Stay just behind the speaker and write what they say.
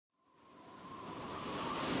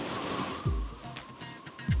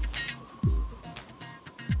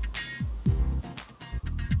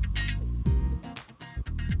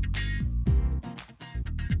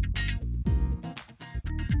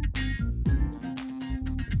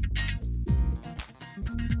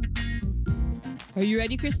Are you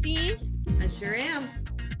ready, Christine? I sure am.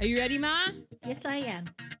 Are you ready, Ma? Yes, I am.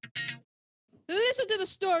 Listen to the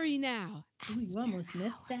story now. Ooh, you almost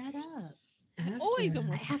messed that up. I always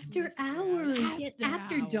almost After mess that up. hours.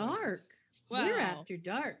 After hours. dark. Well, We're after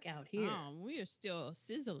dark out here. We are still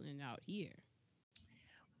sizzling out here.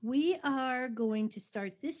 We are going to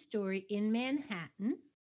start this story in Manhattan,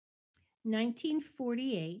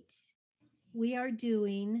 1948. We are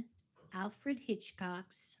doing Alfred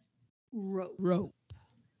Hitchcock's Rope.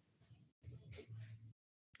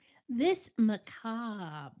 This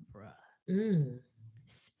macabre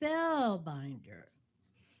spellbinder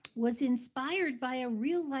was inspired by a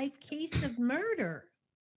real-life case of murder.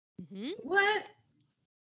 What?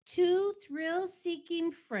 Two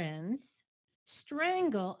thrill-seeking friends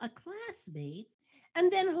strangle a classmate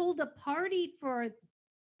and then hold a party for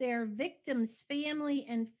their victim's family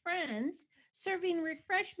and friends, serving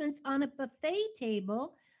refreshments on a buffet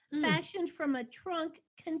table fashioned from a trunk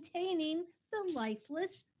containing the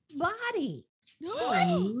lifeless body.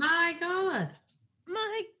 Oh my God.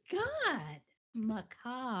 My God.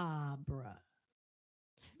 Macabre.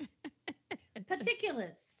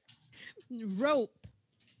 Particulars. Rope.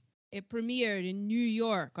 It premiered in New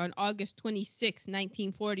York on August 26,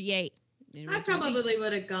 1948. I probably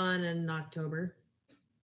would have gone in October.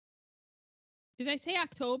 Did I say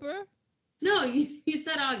October? No, you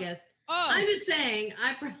said August. Oh. I'm just saying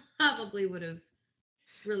I probably would have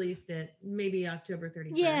released it 1931st. October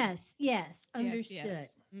 31st. Yes. Understood.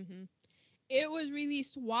 Yes. Mm-hmm. It was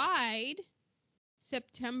released wide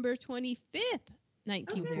September 25th,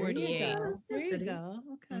 1948. Okay, there you go.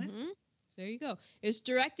 Okay. Mm-hmm. So there you go. It's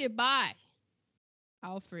directed by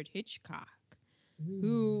Alfred Hitchcock,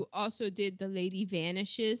 who also did The Lady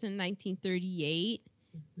Vanishes in 1938,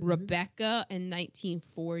 Rebecca in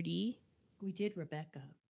 1940. We did Rebecca.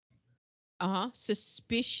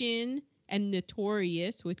 Suspicion and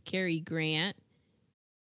Notorious with Cary Grant.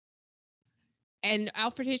 And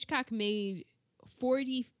Alfred Hitchcock made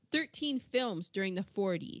 13 films during the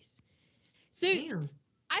 40s. So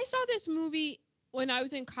I saw this movie when I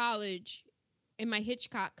was in college in my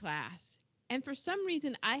Hitchcock class. And for some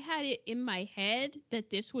reason, I had it in my head that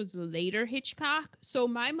this was later Hitchcock. So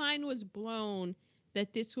my mind was blown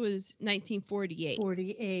that this was 1948.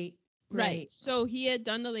 48. Right. So he had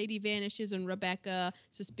done The Lady Vanishes and Rebecca,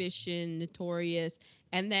 Suspicion, Notorious.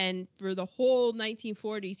 And then for the whole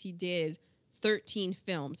 1940s, he did 13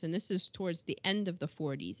 films. And this is towards the end of the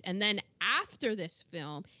 40s. And then after this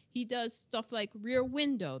film, he does stuff like Rear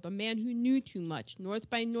Window, The Man Who Knew Too Much, North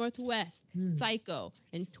by Northwest, Psycho,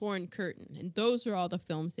 and Torn Curtain. And those are all the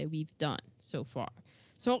films that we've done so far.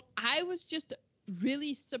 So I was just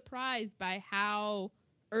really surprised by how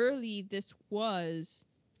early this was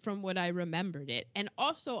from what I remembered it. And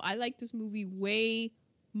also, I like this movie way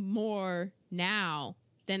more now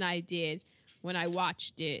than I did when I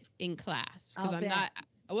watched it in class. Because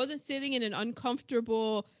I wasn't sitting in an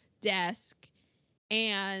uncomfortable desk,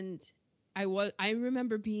 and I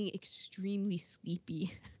remember being extremely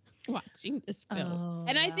sleepy watching this film.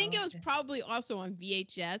 And I think it was probably also on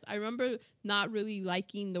VHS. I remember not really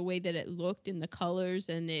liking the way that it looked and the colors,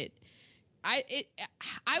 and I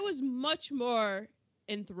was much more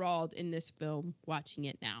enthralled in this film watching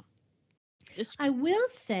it now. I will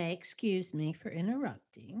say, excuse me for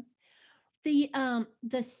interrupting, the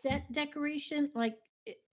set decoration, like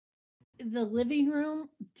the living room,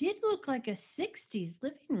 did look like a 60s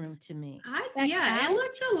living room to me. It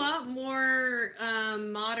looks a lot more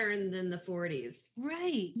modern than the 40s.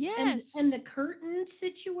 Right. Yes. And the curtain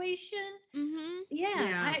situation.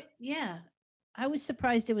 I was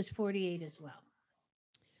surprised it was 48 as well.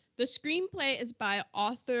 The screenplay is by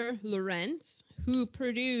Arthur Lawrence, who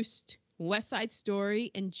produced West Side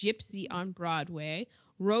Story and Gypsy on Broadway,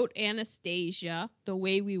 wrote Anastasia, The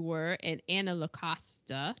Way We Were, and Anna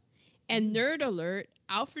LaCosta. And Nerd Alert,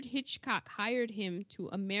 Alfred Hitchcock hired him to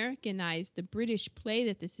Americanize the British play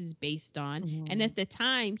that this is based on. And at the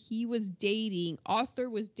time, Arthur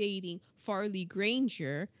was dating Farley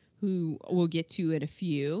Granger, who we'll get to in a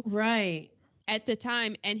few. Right. At the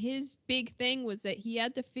time, and his big thing was that he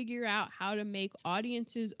had to figure out how to make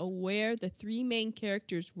audiences aware the three main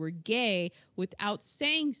characters were gay without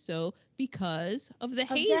saying so because of the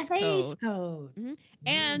Hays Code.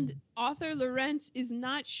 And Arthur Lawrence is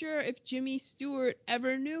not sure if Jimmy Stewart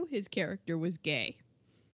ever knew his character was gay.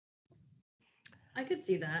 I could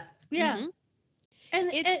see that. Yeah.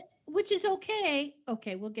 And which is okay.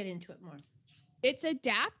 Okay, we'll get into it more. It's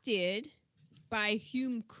adapted by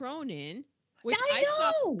Hume Cronin. Which I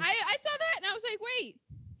know. I saw that and I was like, wait,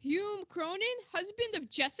 Hume Cronin, husband of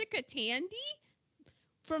Jessica Tandy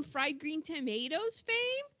from Fried Green Tomatoes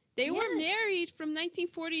fame? They were Yes. married from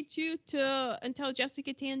 1942 to until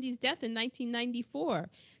Jessica Tandy's death in 1994.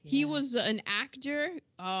 He Yeah. was an actor.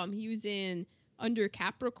 He was in Under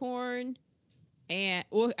Capricorn, and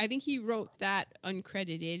well, I think he wrote that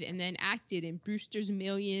uncredited, and then acted in Brewster's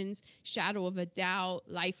Millions, Shadow of a Doubt,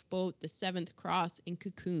 Lifeboat, The Seventh Cross, and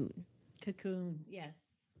Cocoon. Cocoon. Yes.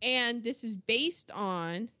 And this is based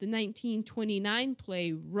on the 1929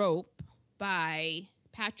 play Rope by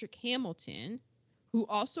Patrick Hamilton, who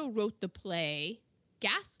also wrote the play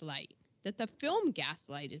Gaslight, that the film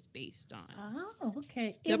Gaslight is based on. Oh,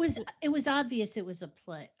 okay. The It was obvious it was a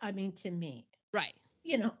play. I mean, to me, Right.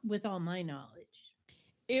 with all my knowledge.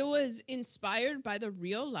 It was inspired by the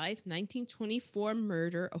real-life 1924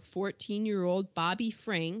 murder of 14-year-old Bobby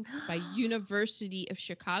Franks by University of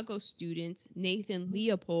Chicago students Nathan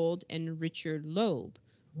Leopold and Richard Loeb,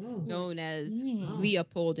 known as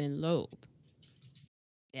Leopold and Loeb.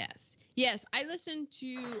 Yes. Yes, I listened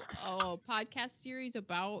to a podcast series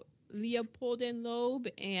about Leopold and Loeb,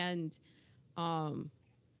 and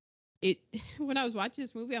it when I was watching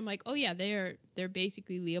this movie, I'm like, oh yeah, they're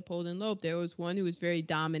basically Leopold and Loeb. There was one who was very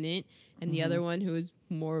dominant, and the other one who was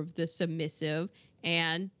more of the submissive,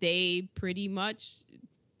 and they pretty much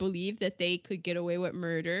believed that they could get away with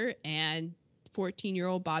murder, and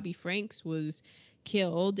 14-year-old Bobby Franks was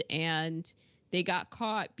killed, and they got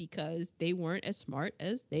caught because they weren't as smart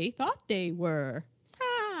as they thought they were.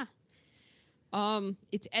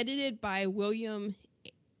 It's edited by William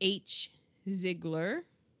H. Ziegler,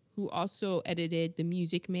 who also edited The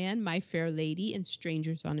Music Man, My Fair Lady, and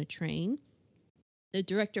Strangers on a Train. The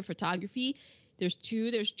director of photography, there's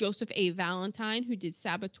two. There's Joseph A. Valentine, who did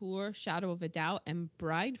Saboteur, Shadow of a Doubt, and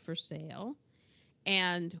Bride for Sale.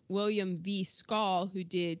 And William V. Scall, who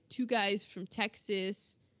did Two Guys from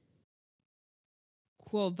Texas,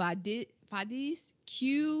 Quo Vadis, Quo-Vadis.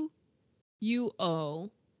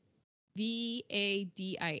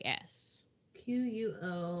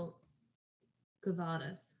 Quo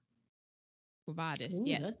Cavadas. Quavadis, Ooh,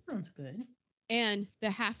 yes. That sounds good. And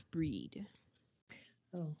The Half-Breed.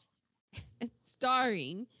 Oh. It's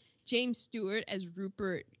starring James Stewart as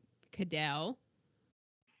Rupert Cadell.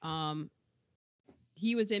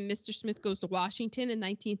 He was in Mr. Smith Goes to Washington in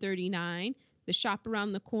 1939, The Shop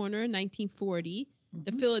Around the Corner in 1940,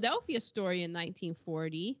 The Philadelphia Story in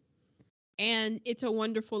 1940, and It's a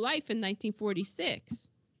Wonderful Life in 1946.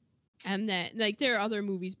 And then, like, there are other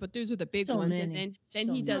movies, but those are the big So ones. many. And then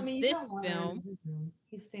So he does Mommy, you this got water in film. his room.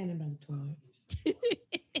 He's standing by the toilet.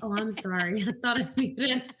 Oh, I'm sorry. I thought I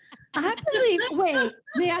muted. I believe. Wait,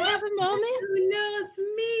 may I have a moment? Oh, no, it's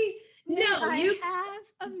me. May No, I you. have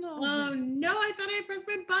a moment. Oh no, I thought I pressed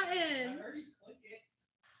my button.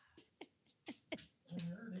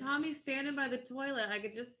 Tommy's standing by the toilet. I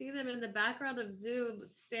could just see them in the background of Zoom,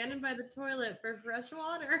 standing by the toilet for fresh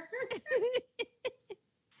water.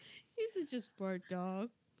 He's such a sport dog.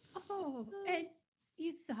 Oh, and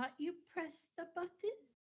you thought you pressed the button?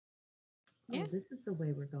 Yeah. Oh, this is the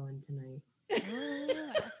way we're going tonight.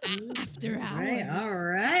 After All right, hours. all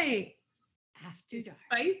right. After dark.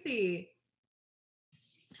 Spicy.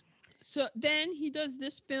 So then he does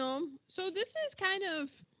this film. So this is kind of,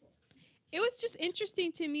 it was just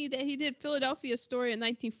interesting to me that he did Philadelphia Story in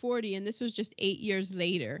 1940, and this was just 8 years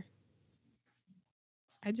later.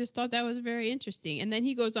 I just thought that was very interesting. And then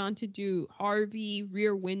he goes on to do Harvey,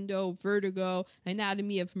 Rear Window, Vertigo,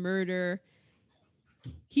 Anatomy of Murder.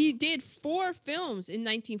 He did 4 films in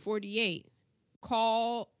 1948.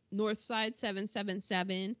 Call, Northside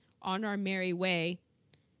 777, On Our Merry Way,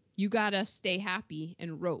 You Gotta Stay Happy,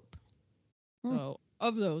 and Rope. So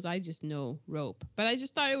of those, I just know Rope. But I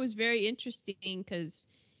just thought it was very interesting because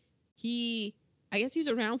I guess he was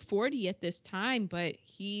around 40 at this time, but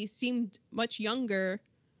he seemed much younger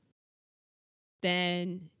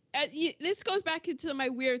than... this goes back into my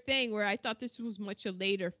weird thing where I thought this was much a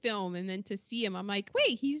later film, and then to see him, I'm like,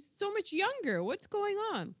 wait, he's so much younger. What's going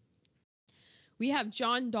on? We have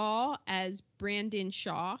John Dall as Brandon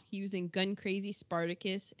Shaw. He was in Gun Crazy,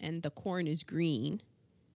 Spartacus, and The Corn is Green.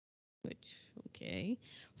 Which, okay.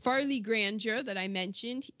 Farley Granger, that I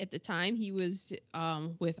mentioned at the time, he was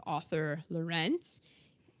with author Lawrence.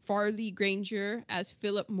 Farley Granger as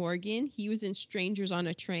Philip Morgan. He was in Strangers on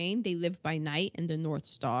a Train, They Live by Night, and The North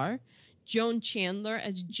Star. Joan Chandler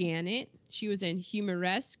as Janet. She was in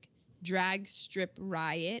Humoresque, Drag Strip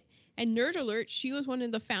Riot. And Nerd Alert, she was one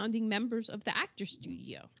of the founding members of the Actor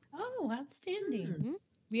Studio. Oh, outstanding.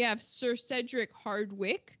 We have Sir Cedric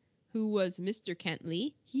Hardwicke, who was Mr.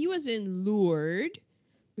 Kentley. He was in Lured,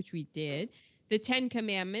 which we did, The 10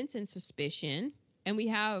 Commandments, and Suspicion. And we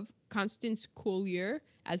have Constance Collier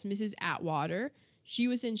as Mrs. Atwater. She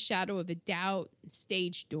was in Shadow of a Doubt,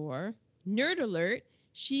 Stage Door. Nerd alert,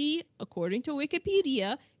 she, according to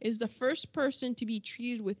Wikipedia, is the first person to be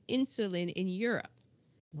treated with insulin in Europe.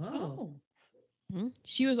 Whoa.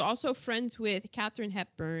 She was also friends with Katharine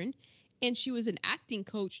Hepburn, and she was an acting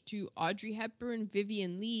coach to Audrey Hepburn,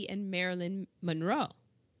 Vivian Leigh, and Marilyn Monroe.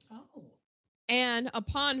 Oh. And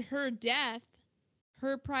upon her death,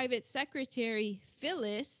 her private secretary,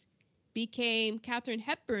 Phyllis, became Katharine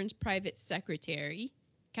Hepburn's private secretary.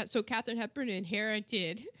 So Katharine Hepburn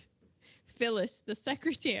inherited Phyllis, the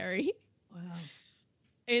secretary. Wow.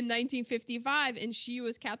 In 1955, and she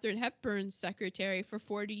was Katharine Hepburn's secretary for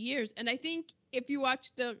 40 years. And I think if you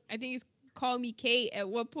watch I think it's Call Me Kate, at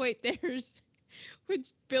one point there's,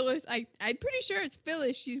 which Phyllis, I'm pretty sure it's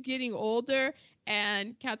Phyllis, she's getting older,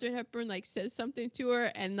 and Katharine Hepburn, like, says something to her,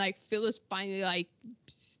 and, like, Phyllis finally, like,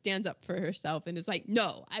 stands up for herself, and is like,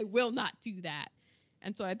 no, I will not do that.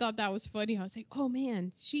 And so I thought that was funny. I was like, oh,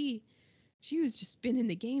 man, she was just been in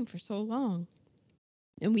the game for so long.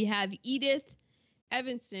 And we have Edith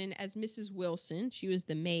Evanson as Mrs. Wilson. She was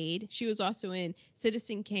the maid. She was also in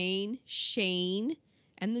Citizen Kane, Shane,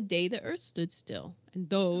 and The Day the Earth Stood Still. And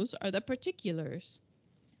those are the particulars.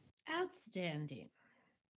 Outstanding.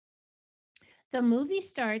 The movie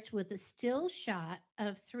starts with a still shot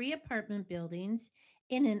of 3 apartment buildings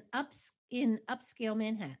in upscale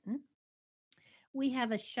Manhattan. We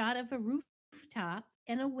have a shot of a rooftop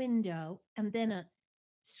and a window, and then a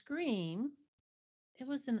scream. It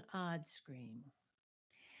was an odd scream.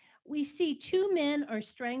 We see 2 men are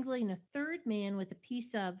strangling a third man with a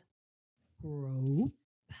piece of rope,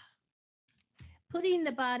 putting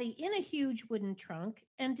the body in a huge wooden trunk,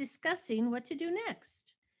 and discussing what to do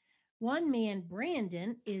next. One man,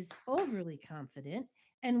 Brandon, is overly confident,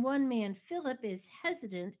 and one man, Philip, is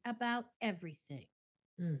hesitant about everything.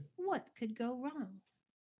 What could go wrong?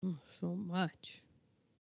 Oh, so much.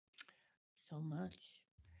 So much.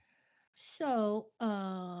 So,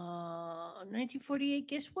 1948,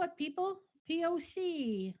 guess what, people?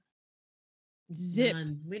 POC. Zip.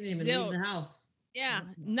 None. We didn't even leave the house. Yeah,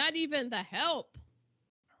 not even the help.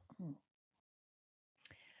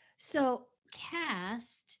 So,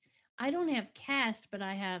 cast. I don't have cast, but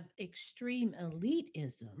I have extreme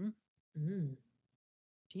elitism.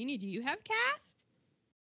 Jeannie, do you have cast?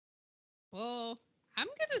 Well, I'm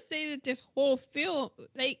going to say that this whole film,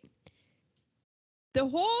 like, the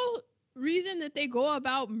whole reason that they go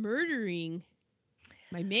about murdering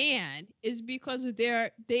my man is because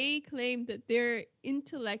they claim that their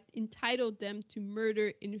intellect entitled them to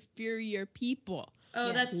murder inferior people. Oh,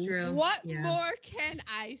 Yeah. that's true. What more can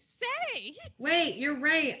I say? Wait, you're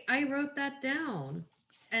right. I wrote that down.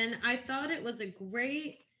 And I thought it was a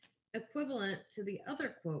great equivalent to the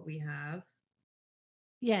other quote we have.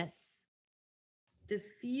 Yes. The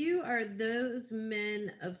few are those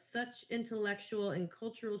men of such intellectual and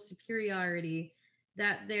cultural superiority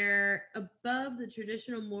that they're above the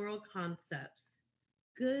traditional moral concepts.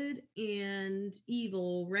 Good and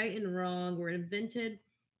evil, right and wrong were invented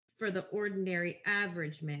for the ordinary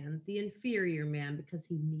average man, the inferior man, because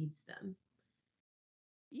he needs them.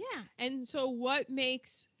 Yeah. And so what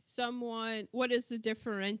makes what is the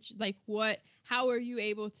difference? Like, how are you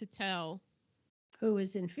able to tell Who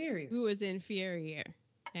is inferior? who is inferior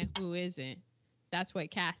and who isn't? That's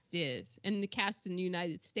what caste is. And the caste in the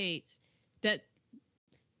United States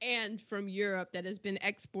and from Europe that has been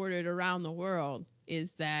exported around the world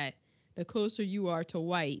is that the closer you are to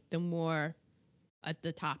white, the more at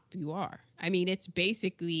the top you are. I mean, it's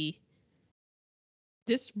basically,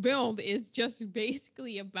 this film is just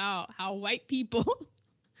basically about how white people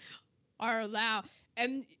are allowed,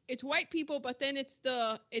 and it's white people, but then it's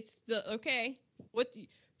the okay,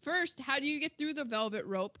 first, how do you get through the velvet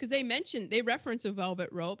rope? Because they reference a velvet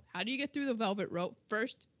rope. How do you get through the velvet rope?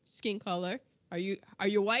 First, skin color. Are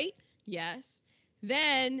you white? Yes.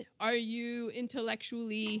 Then, are you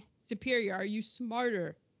intellectually superior? Are you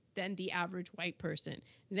smarter than the average white person?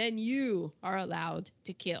 Then you are allowed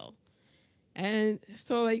to kill. And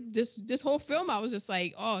so, like, this whole film, I was just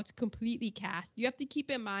like, oh, it's completely cast. You have to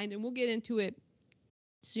keep in mind, and we'll get into it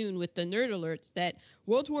soon with the nerd alerts, that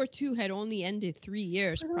World War II had only ended 3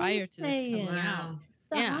 years prior to this coming out.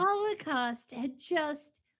 The Holocaust had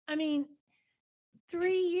just,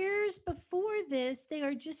 3 years before this, they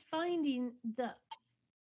are just finding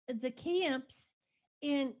the camps,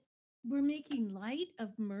 and we're making light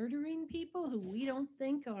of murdering people who we don't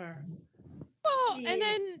think are. Well, and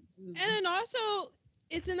then also,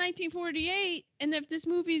 it's in 1948, and if this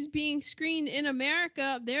movie is being screened in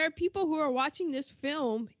America, there are people who are watching this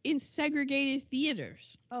film in segregated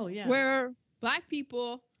theaters. Oh, yeah. Where black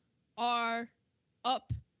people are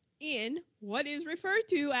up in what is referred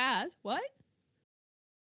to as what?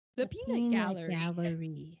 The Peanut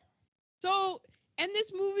Gallery. So, and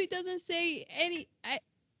this movie doesn't say any.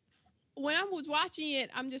 When I was watching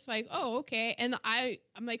it, I'm just like, oh, okay, and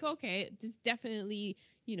I'm like, okay, this definitely,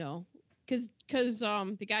 because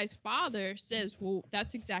the guy's father says, well,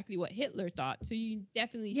 that's exactly what Hitler thought. So you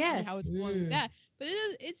definitely see how it's going with that. But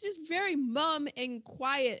it's just very mum and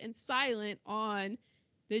quiet and silent on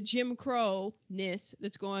the Jim Crow-ness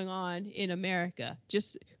that's going on in America.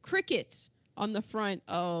 Just crickets on the front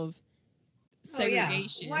of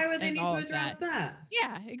segregation. Why would they need to address that?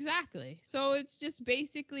 Yeah, exactly. So it's just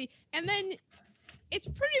basically, and then it's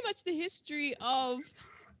pretty much the history of,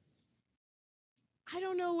 I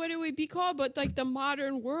don't know what it would be called, but like the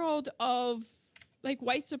modern world of like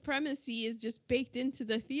white supremacy is just baked into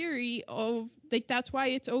the theory of like, that's why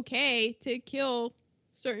it's okay to kill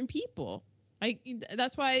certain people. Like,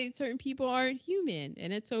 that's why certain people aren't human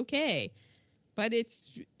and it's okay. But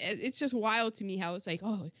it's just wild to me how it's like,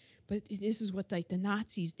 oh, but this is what like the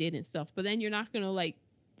Nazis did and stuff. But then you're not going to like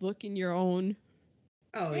look in your own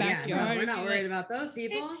backyard. Yeah, we're not worried about those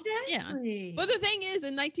people. Exactly. Yeah. But the thing is,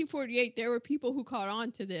 in 1948, there were people who caught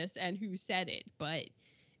on to this and who said it. But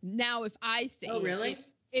now if I say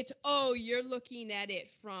it's you're looking at it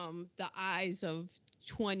from the eyes of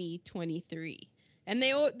 2023. And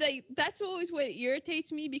that's always what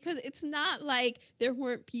irritates me, because it's not like there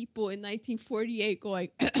weren't people in 1948 going,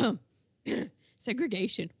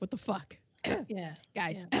 segregation, what the fuck? Yeah.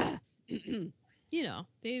 Guys, but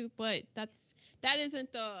that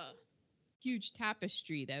isn't the huge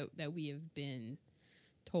tapestry that we have been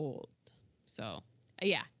told. So,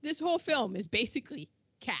 yeah, this whole film is basically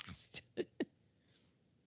cast.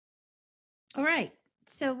 All right.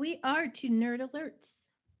 So we are to nerd alerts.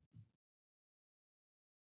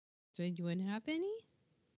 So you wouldn't have any?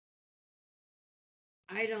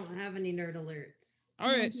 I don't have any nerd alerts. All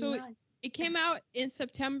right. So it came out in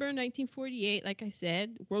September 1948. Like I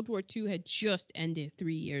said, World War II had just ended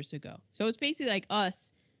 3 years ago. So it's basically like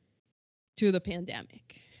us to the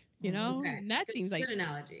pandemic, Okay. And that seems like good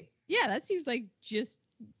analogy. Yeah, that seems like just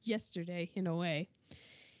yesterday in a way.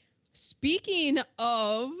 Speaking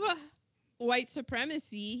of white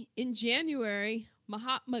supremacy, in January,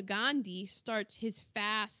 Mahatma Gandhi starts his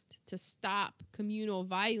fast to stop communal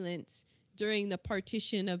violence during the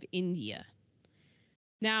partition of India.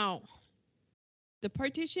 Now, the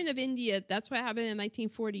partition of India, that's what happened in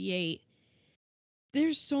 1948.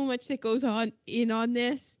 There's so much that goes on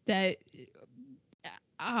this that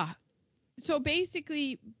so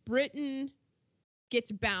basically Britain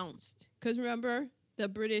gets bounced, because remember, the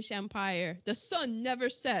British Empire, the sun never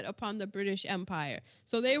set upon the British Empire.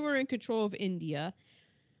 So they were in control of India.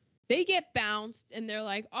 They get bounced and they're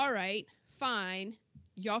like, all right, fine.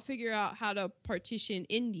 Y'all figure out how to partition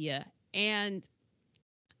India. And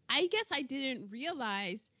I guess I didn't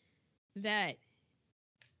realize that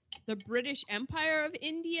the British Empire of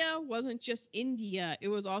India wasn't just India. It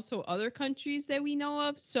was also other countries that we know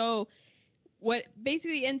of. So what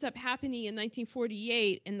basically ends up happening in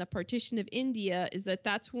 1948 in the partition of India is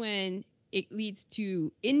that's when it leads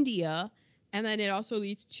to India, and then it also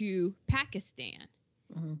leads to Pakistan.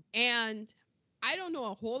 Mm-hmm. And I don't know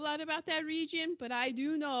a whole lot about that region, but I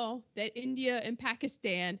do know that India and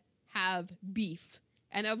Pakistan have beef.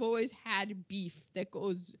 And I've always had beef that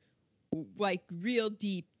goes like real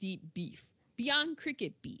deep beef, beyond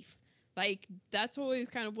cricket beef. Like, that's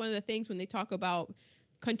always kind of one of the things when they talk about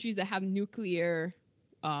countries that have nuclear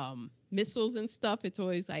missiles and stuff. It's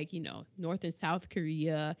always like, North and South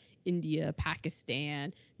Korea, India,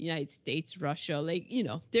 Pakistan, United States, Russia. Like,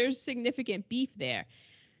 there's significant beef there.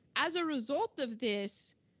 As a result of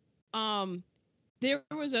this, there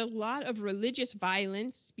was a lot of religious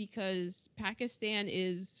violence, because Pakistan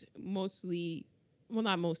is mostly, well,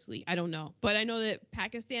 not mostly, I don't know, but I know that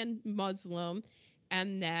Pakistan Muslim,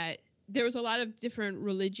 and that there was a lot of different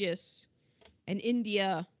religious, and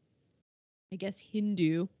India, I guess,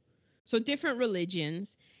 Hindu, so different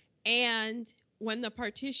religions. And when the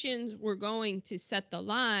partitions were going to set the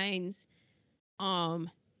lines,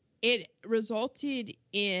 it resulted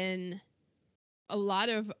in a lot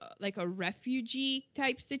of like a refugee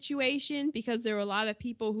type situation, because there were a lot of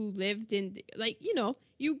people who lived in, like,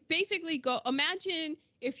 you basically go, imagine,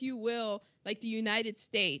 if you will, like the United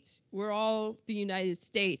States. We're all the United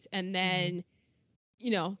States. And then,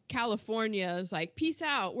 California is like, peace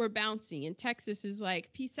out, we're bouncing. And Texas is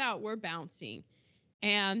like, peace out, we're bouncing.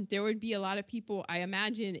 And there would be a lot of people, I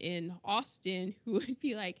imagine, in Austin who would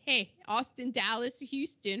be like, hey, Austin, Dallas,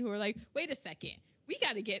 Houston, who are like, wait a second, we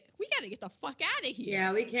gotta get the fuck out of here.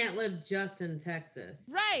 Yeah, we can't live just in Texas.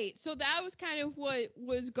 Right. So that was kind of what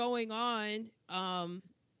was going on.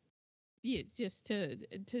 Yeah, just to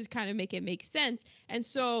kind of make it make sense. And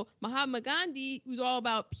so Mahatma Gandhi was all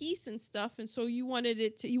about peace and stuff, and so you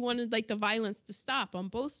wanted like the violence to stop on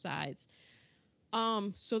both sides.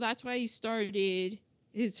 So that's why he started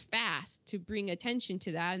his fast, to bring attention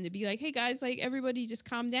to that and to be like, hey guys, like everybody just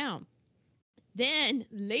calm down. Then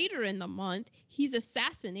later in the month, he's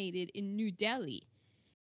assassinated in New Delhi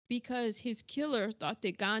because his killer thought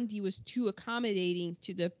that Gandhi was too accommodating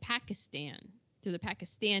to the Pakistanis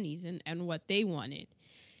and what they wanted.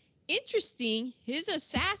 Interesting, his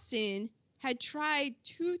assassin had tried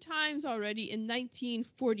 2 times already in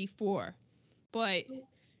 1944, but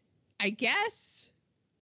I guess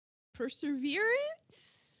perseverance.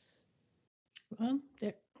 Well,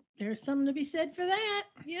 there's something to be said for that.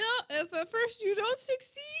 You know, if at first you don't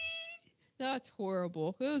succeed, that's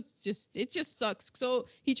horrible. It just sucks. So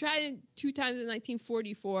he tried it 2 times in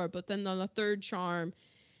 1944, but then on the third charm,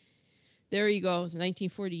 there he goes,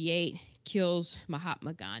 1948, kills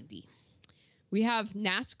Mahatma Gandhi. We have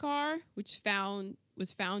NASCAR, which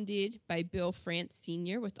was founded by Bill France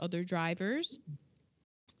Sr. with other drivers.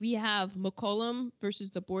 We have McCollum versus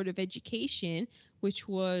the Board of Education, which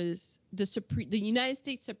was the United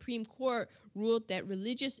States Supreme Court ruled that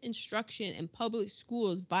religious instruction in public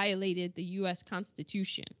schools violated the U.S.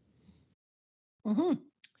 Constitution. Mm-hmm.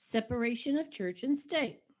 Separation of church and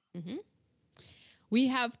state. Mm-hmm. We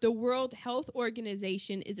have the World Health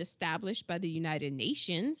Organization is established by the United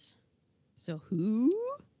Nations. So who?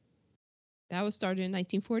 That was started in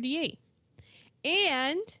 1948.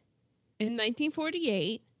 And in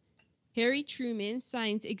 1948, Harry Truman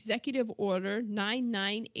signs Executive Order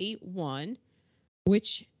 9981,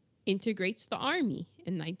 which integrates the Army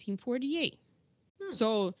in 1948.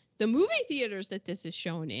 So the movie theaters that this is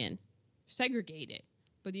shown in, segregated,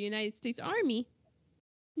 but the United States Army,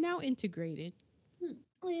 now integrated.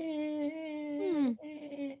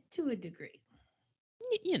 To a degree.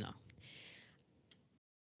 You know.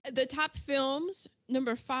 The top films,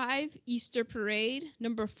 number 5, Easter Parade.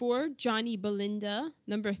 Number 4, Johnny Belinda.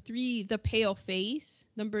 Number 3, The Pale Face.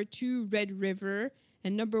 Number 2, Red River.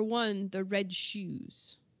 And number 1, The Red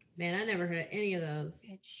Shoes. Man, I never heard of any of those.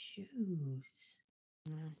 Red Shoes.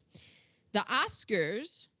 The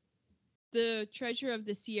Oscars, The Treasure of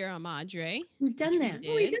the Sierra Madre. We've done that.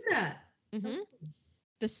 Oh, we did that. Mm-hmm.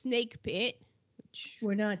 The Snake Pit, which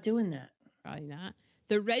we're not doing that. Probably not.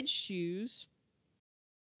 The Red Shoes,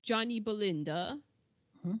 Johnny Belinda,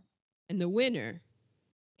 and the winner,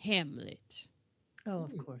 Hamlet. Oh,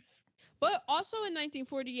 of course. But also in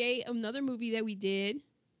 1948, another movie that we did,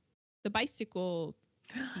 The Bicycle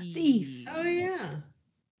Thief. Oh, yeah.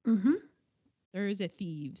 Mm-hmm. Or is it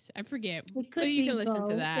Thieves? I forget. It could so you be can listen both.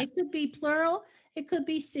 to that. It could be plural. It could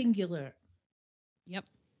be singular. Yep.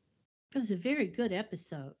 It was a very good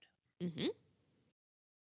episode. Mm-hmm.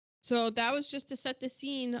 So that was just to set the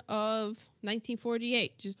scene of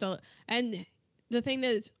 1948. And the thing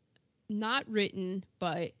that's not written,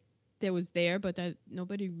 but that was there, but that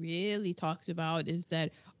nobody really talks about, is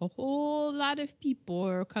that a whole lot of people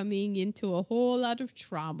are coming into a whole lot of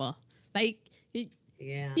trauma. Like,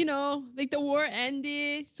 you know, like the war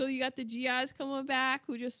ended, so you got the GIs coming back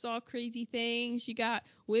who just saw crazy things. You got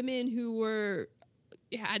women who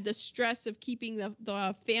had the stress of keeping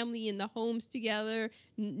the family in the homes together,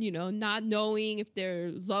 you know, not knowing if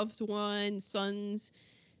their loved ones, sons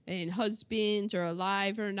and husbands are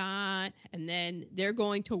alive or not. And then they're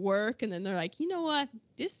going to work, and then they're like, you know what,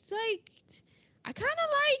 this, like, I kind of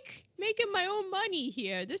like making my own money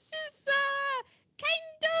here. This is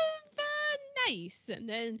kind of nice. And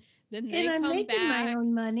then they I'm come making back. my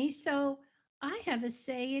own money, so I have a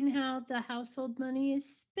say in how the household money is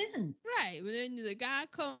spent. Right. But then the guy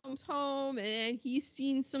comes home and he's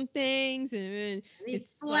seen some things, and he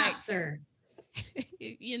slaps her.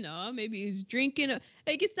 You know, maybe he's drinking.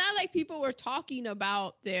 Like, it's not like people were talking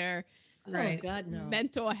about their Oh, God, no.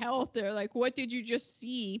 mental health. They're like, what did you just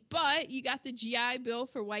see? But you got the GI Bill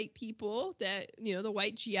for white people, that, you know, the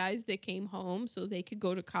white GIs that came home so they could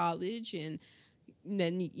go to college and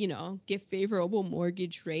then, you know, get favorable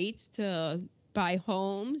mortgage rates to buy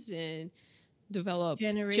homes and develop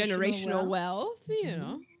generational wealth, you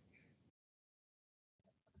know.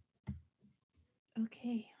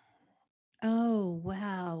 Okay. Oh,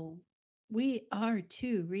 wow. We are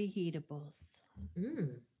 2 reheatables.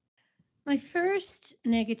 My first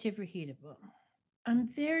negative reheatable. I'm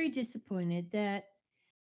very disappointed that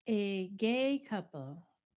a gay couple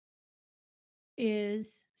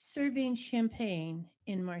is serving champagne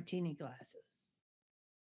in martini glasses.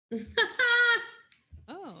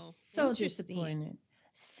 Oh, So interesting. disappointed.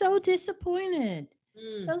 So disappointed.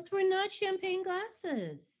 Mm. Those were not champagne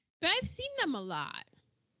glasses. But I've seen them a lot.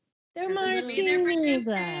 They're Doesn't mean they're for martini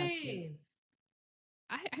glasses. champagne.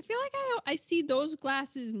 I feel like I see those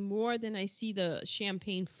glasses more than I see the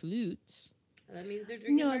champagne flutes. That means they're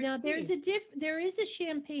drinking No, martini. now there is a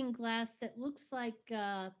champagne glass that looks like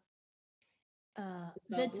that's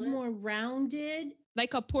Goblet? more rounded.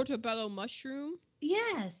 Like a portobello mushroom.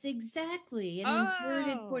 Yes, exactly. An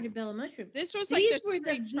inverted Oh. portobello mushroom. This was like the These were the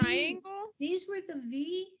straight V. triangle. These were the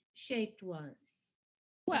V-shaped ones.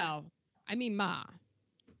 Well, I mean,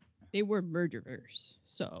 they were murderers,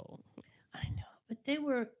 so. I know, but they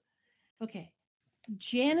were okay.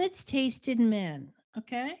 Janet's tasted men.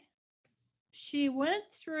 Okay, she went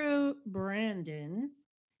through Brandon.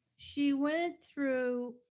 She went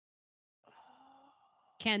through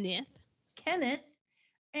Kenneth. Kenneth,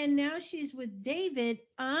 and now she's with David.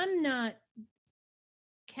 I'm not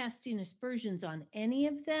casting aspersions on any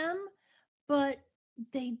of them, but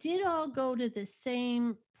they did all go to the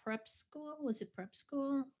same prep school. Was it prep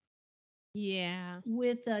school? Yeah.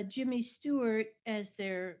 With Jimmy Stewart as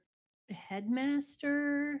their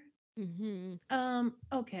headmaster. Mm-hmm.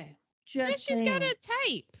 Okay. Yeah, Just she's got saying. a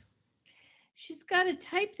type. She's got a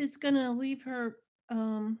type that's gonna leave her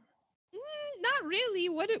Not really.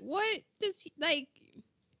 What does he like?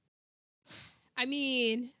 I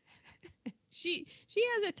mean, she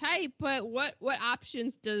has a type, but what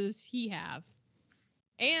options does he have?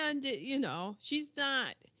 And she's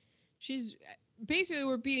basically,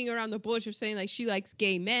 we're beating around the bush of saying like she likes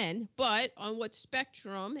gay men, but on what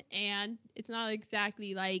spectrum? And it's not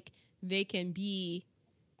exactly like they can be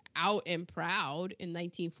out and proud in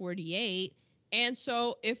 1948. And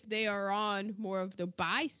so if they are on more of the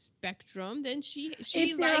bi spectrum, then she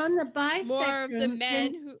if they're likes on the bi more spectrum, of the men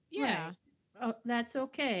then, who, yeah. Right. Oh, that's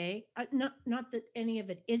okay. Not that any of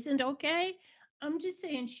it isn't okay. I'm just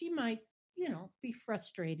saying she might, be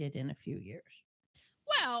frustrated in a few years.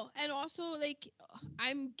 Well, and also like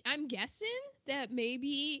I'm guessing that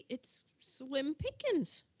maybe it's slim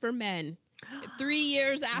pickings for men 3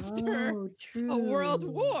 years after Oh, true. a world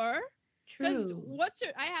war. Because True.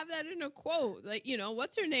 I have that in a quote, like,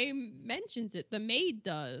 what's her name mentions it. The maid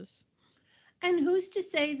does. And who's to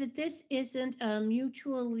say that this isn't a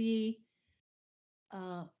mutually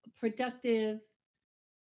productive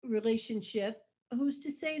relationship? Who's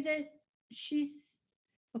to say that she's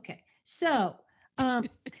okay? So,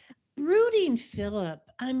 brooding Philip,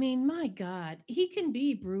 I mean, my God, he can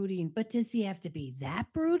be brooding, but does he have to be that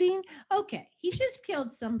brooding? Okay, he just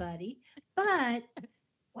killed somebody, but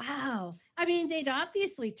wow. I mean, they'd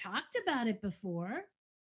obviously talked about it before.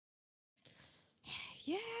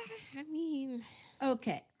 Yeah, I mean.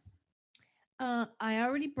 Okay. I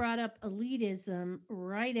already brought up elitism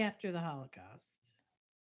right after the Holocaust.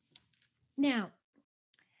 Now,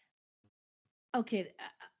 okay,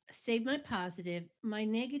 save my positive. My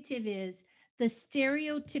negative is the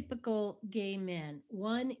stereotypical gay men.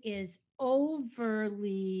 One is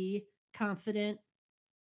overly confident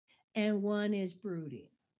and one is brooding.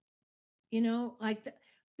 Like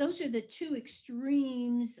those are the two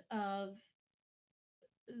extremes of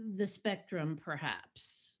the spectrum,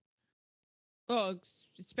 perhaps. Oh,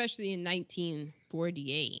 especially in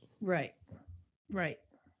 1948. Right. Right.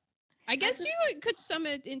 I guess you could sum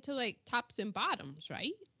it into like tops and bottoms,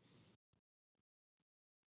 right?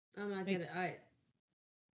 I'm not Like- gonna.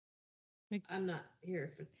 I'm not here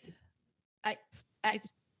for.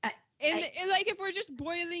 And like if we're just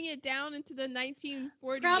boiling it down into the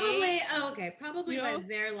 1948. Probably. Oh, okay. Probably You by know?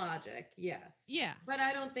 their logic, yes. Yeah. But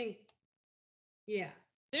I don't think. Yeah.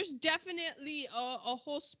 There's definitely a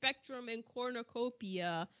whole spectrum and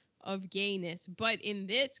cornucopia of gayness, but in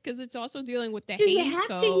this, because it's also dealing with the Do you Hays have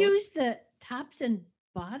Code. to use the tops and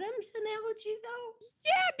bottoms analogy though?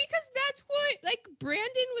 Yeah, because that's what like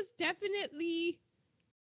Brandon was definitely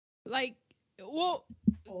like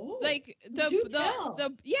like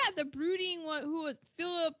the brooding one who was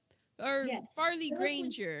Philip or Yes, Farley Philip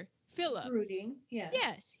Granger. Philip. Brooding, yeah.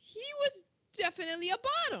 Yes, he was definitely a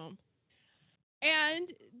bottom. And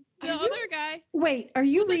the Are you- other guy. Wait, are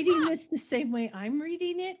you was a reading top. this the same way I'm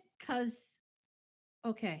reading it? Because,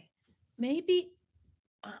 okay, maybe.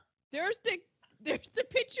 There's the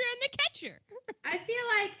pitcher and the catcher. I feel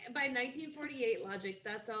like by 1948 logic,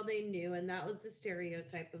 that's all they knew, and that was the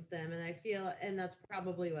stereotype of them. And that's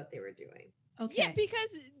probably what they were doing. Okay. Yeah,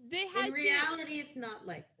 because they had in reality, it's not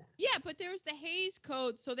like that. Yeah, but there was the Hays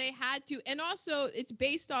Code, so they had to, and also it's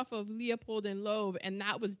based off of Leopold and Loeb, and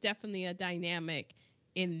that was definitely a dynamic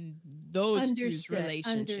in those two's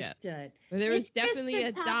relationship. Understood. There was It's just definitely the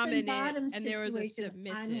a top dominant, bottom and there was a situation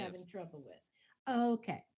submissive. I'm having trouble with.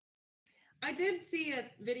 Okay. I did see a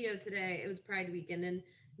video today. It was Pride weekend in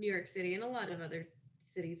New York City and a lot of other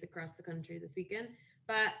cities across the country this weekend.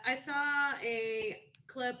 But I saw a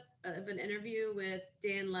clip of an interview with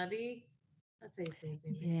Dan Levy. That's how you say his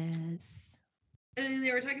name. Yes. And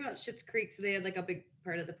they were talking about Schitt's Creek, so they had like a big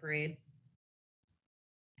part of the parade.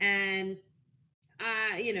 And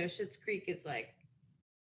Schitt's Creek is like,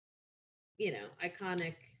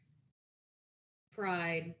 iconic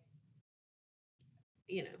Pride.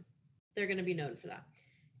 They're going to be known for that.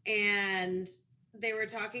 And he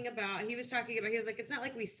was talking about, he was like, it's not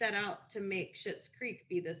like we set out to make Schitt's Creek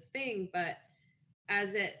be this thing, but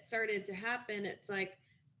as it started to happen, it's like,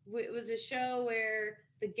 it was a show where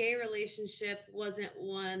the gay relationship wasn't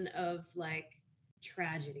one of like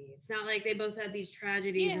tragedy. It's not like they both had these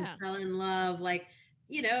tragedies and fell in love. Like,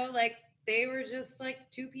 like they were just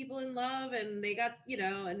like two people in love and they got,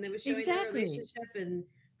 and they was showing their relationship and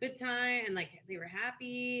good time and like they were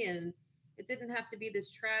happy and it didn't have to be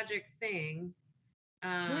this tragic thing.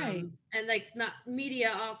 Right. And like not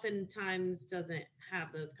media oftentimes doesn't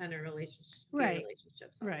have those kind of relationships.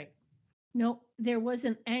 Right. No, there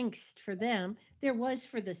wasn't angst for them. There was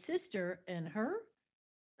for the sister and her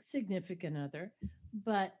significant other,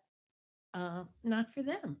 but not for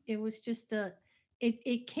them. It was just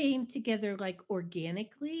it came together like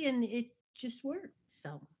organically and it just worked.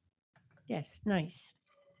 So yes, nice.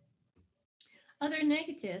 Other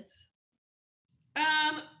negatives.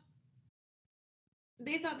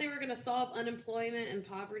 They thought they were going to solve unemployment and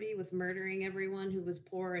poverty with murdering everyone who was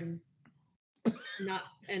poor and not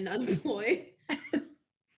and unemployed.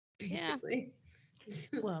 Basically.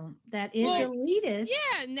 Well, that is elitist.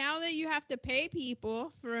 Yeah, now that you have to pay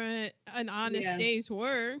people for an honest day's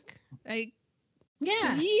work, like,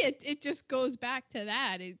 to me, it just goes back to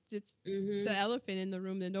that. It's the elephant in the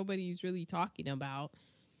room that nobody's really talking about.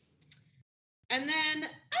 And then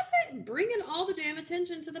I'm bringing all the damn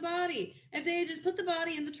attention to the body. If they had just put the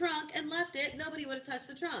body in the trunk and left it, nobody would have touched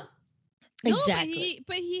the trunk. Exactly. No,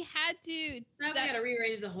 but he had to. Now we got to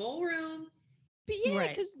rearrange the whole room. But yeah,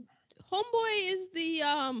 because Homeboy is the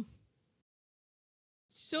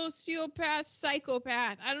sociopath,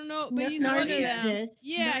 psychopath. I don't know, but he's one of them.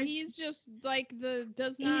 Yeah, he's just like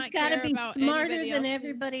does not care about He's got to be smarter anybody than else's.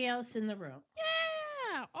 everybody else in the room.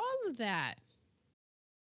 Yeah, all of that.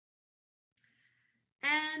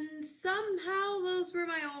 And somehow those were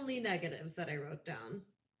my only negatives that I wrote down.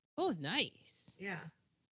 Oh, nice. Yeah.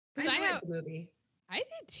 I liked the movie. I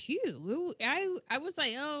did too. I was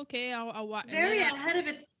like, oh, okay, I'll watch. Very ahead of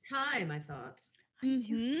its time, I thought.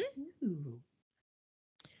 Mm-hmm.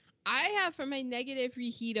 I have for my negative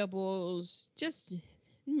reheatables just,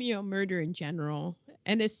 murder in general.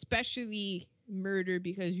 And especially murder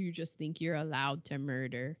because you just think you're allowed to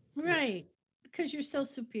murder. Right. Because you're so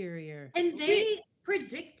superior. And they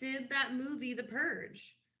predicted that movie, The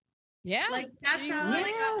Purge. Yeah. Like that's how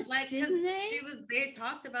didn't they? They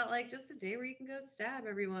talked about like just a day where you can go stab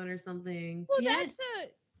everyone or something. Well,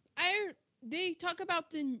 they talk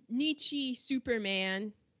about the Nietzsche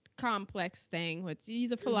Superman complex thing, which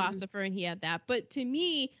he's a philosopher and he had that. But to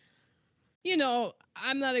me,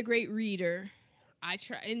 I'm not a great reader. I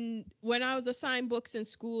try, and when I was assigned books in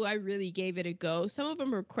school, I really gave it a go. Some of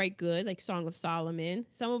them were quite good, like Song of Solomon.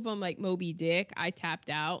 Some of them, like Moby Dick, I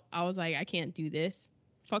tapped out. I was like, I can't do this.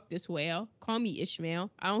 Fuck this whale. Call me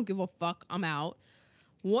Ishmael. I don't give a fuck. I'm out.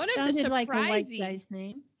 Sounded like a white guy's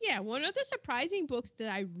name. Yeah, one of the surprising books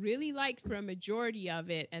that I really liked for a majority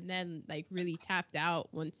of it, and then like really tapped out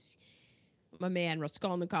once my man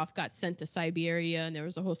Raskolnikov got sent to Siberia and there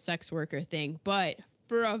was a whole sex worker thing. But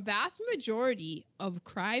for a vast majority of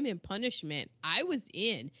Crime and Punishment, I was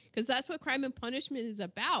in, because that's what Crime and Punishment is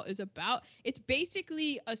about. It's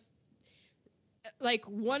basically like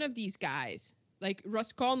one of these guys. Like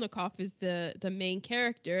Raskolnikov is the main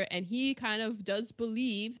character, and he kind of does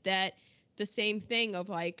believe that the same thing of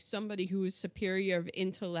like somebody who is superior of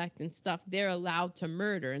intellect and stuff, they're allowed to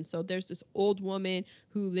murder. And so there's this old woman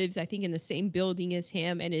who lives, I think, in the same building as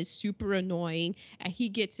him and is super annoying. And he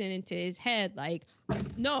gets into his head like,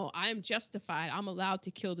 no, I'm justified. I'm allowed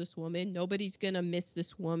to kill this woman. Nobody's going to miss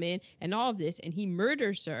this woman and all of this. And he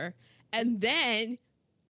murders her. And then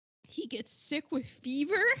he gets sick with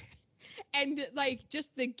fever. And like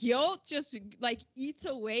just the guilt just like eats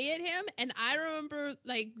away at him. And I remember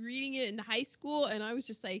like reading it in high school and I was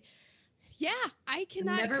just like, yeah, I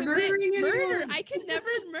cannot commit murder. I can never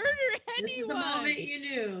murder anyone. This is the moment you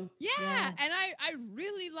knew. Yeah. And I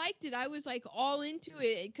really liked it. I was like all into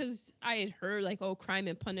it because I had heard like, oh, Crime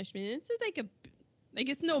and Punishment. It's like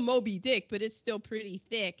it's no Moby Dick, but it's still pretty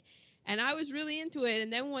thick. And I was really into it.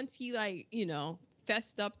 And then once he like,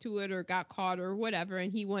 fessed up to it or got caught or whatever,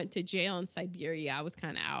 and he went to jail in Siberia. I was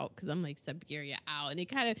kind of out because I'm like, Siberia out, and it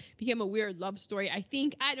kind of became a weird love story. I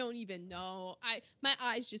don't even know. My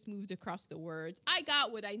eyes just moved across the words. I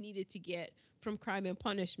got what I needed to get from Crime and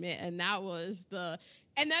Punishment, and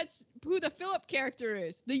that's who the Philip character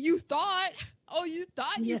is. You thought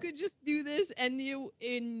you could just do this, and you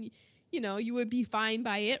would be fine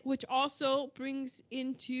by it, which also brings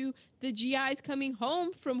into the GIs coming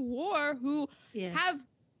home from war who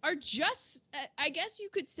are just, I guess you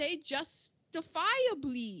could say,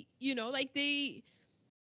 justifiably, like they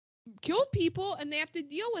killed people and they have to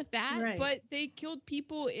deal with that, Right. but they killed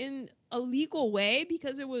people in a legal way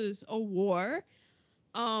because it was a war.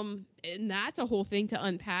 And that's a whole thing to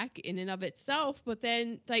unpack in and of itself. But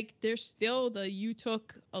then, like, there's still you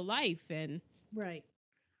took a life, and right.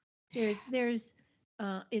 There's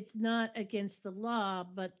it's not against the law,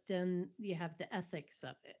 but then you have the ethics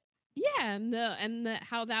of it. yeah, and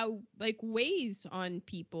how that like weighs on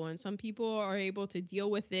people, and some people are able to deal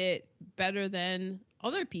with it better than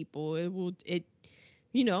other people. It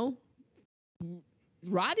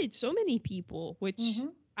rotted so many people, which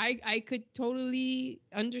I could totally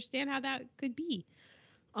understand how that could be.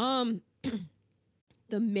 The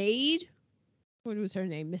maid, what was her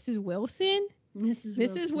name? Mrs. Wilson?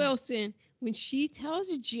 Mrs. Wilson, when she tells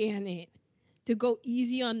Janet to go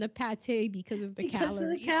easy on the pate because of the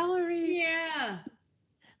calories. Yeah.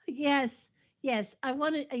 Yes.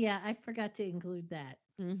 I forgot to include that.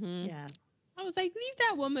 Mm-hmm. Yeah. I was like, leave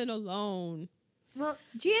that woman alone. Well,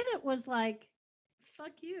 Janet was like,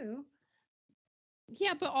 fuck you.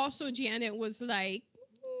 Yeah, but also Janet was like,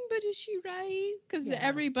 but is she right? Because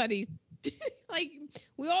everybody, like,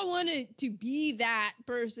 we all wanted to be that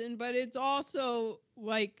person, but it's also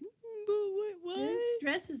like, what? This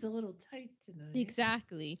dress is a little tight tonight.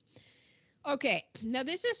 Exactly. Okay, now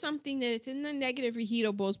this is something that it's in the negative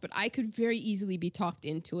reheatables, but I could very easily be talked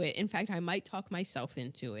into it. In fact, I might talk myself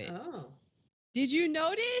into it. Oh. Did you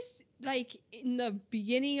notice, like, in the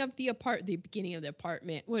beginning of the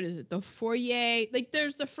apartment, what is it, the foyer? Like,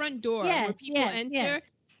 there's the front door where people enter.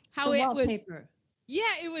 How the it wallpaper.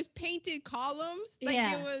 it was painted columns. Like,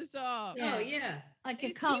 it was, Oh, yeah. Like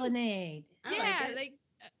a colonnade. I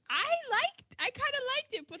kind of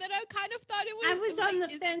liked it, but then I kind of thought it was. I was like, on the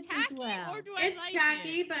fence as well. Or do I it's like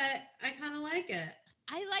tacky, it? but I kind of like it.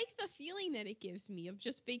 I like the feeling that it gives me of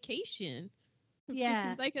just vacation. Yeah.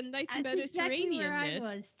 Just like a nice That's Mediterranean. Exactly where I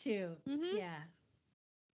was too. Mm-hmm. Yeah.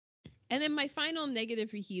 And then my final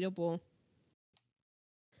negative reheatable.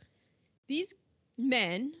 These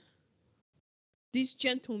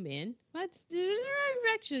gentlemen, they're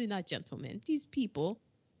actually not gentlemen. These people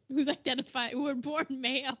who were born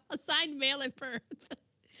male, assigned male at birth.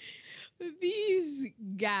 These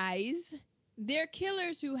guys, they're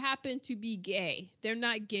killers who happen to be gay. They're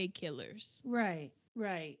not gay killers. Right.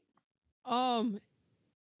 And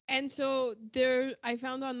so I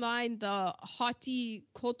found online the haughty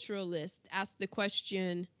culturalist asked the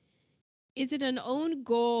question, is it an own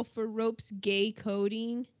goal for Rope's gay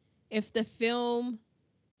coding if the film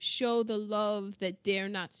show the love that dare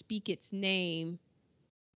not speak its name,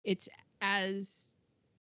 it's as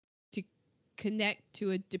to connect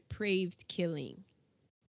to a depraved killing?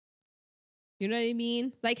 You know what I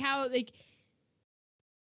mean? Like how, like,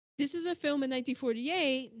 this is a film in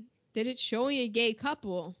 1948 that it's showing a gay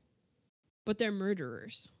couple, but they're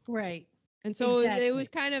murderers. Right. And so it was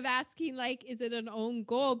kind of asking, like, is it an own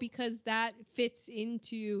goal? Because that fits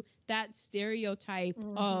into that stereotype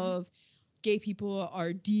of gay people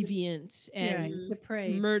are deviant and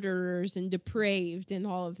depraved. murderers and depraved and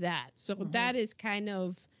all of that. So that is kind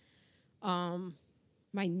of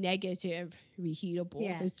my negative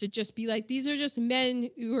reheatable, is to just be like, these are just men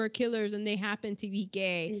who are killers and they happen to be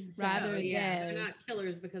gay, rather than they're not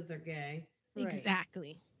killers because they're gay.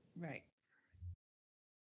 Exactly. Right.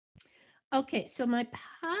 Okay, so my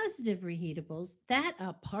positive reheatables, that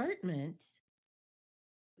apartment,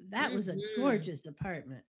 that was a gorgeous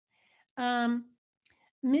apartment.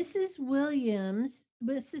 Mrs. Wilson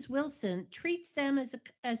treats them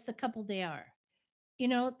as the couple they are. You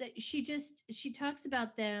know, that she talks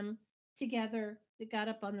about them together. They got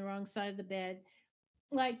up on the wrong side of the bed,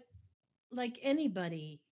 like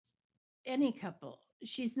anybody, any couple.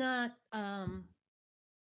 She's not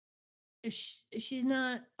she's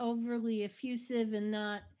not overly effusive and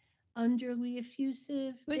not underly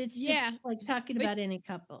effusive. But it's just like talking about any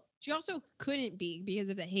couple. She also couldn't be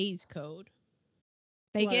because of the Hays Code.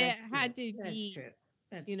 Like, it had to be. True.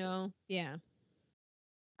 That's true. Yeah.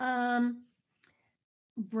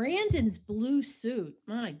 Brandon's blue suit.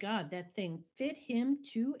 My God, that thing fit him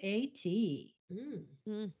to a T.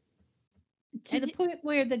 to the And point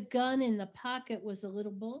where the gun in the pocket was a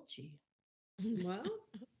little bulgy. Well,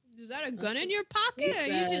 is that a that's gun in what your pocket? he Or are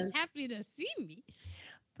you says. just happy to see me?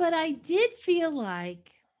 But I did feel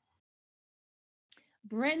like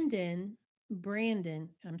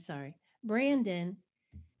I'm sorry, Brandon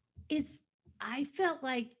is, I felt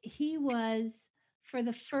like he was, for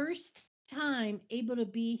the first time, able to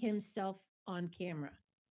be himself on camera.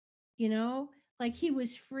 You know, like he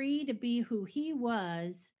was free to be who he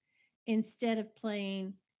was instead of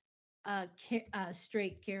playing a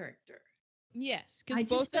straight character. Yes, because I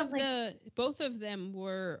just felt like, both of them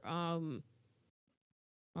were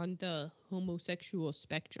on the homosexual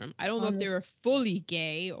spectrum. I don't know on if they this, were fully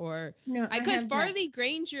gay or no, I because have that. Farley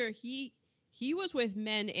Granger he was with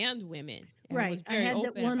men and women and was Right. I very had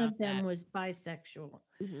that open one about of them that. was bisexual.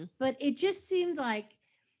 Hmm. But it just seemed like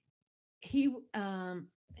he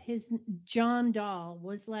his John Dahl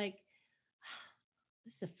was like,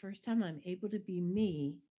 this is the first time I'm able to be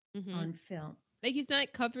me Hmm. on film. Like he's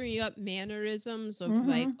not covering up mannerisms of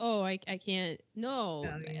like, Hmm. oh, I can't. No,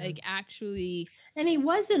 Oh yeah. like actually, And he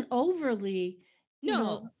wasn't overly,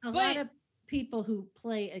 no. a lot But of people who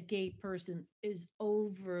play a gay person is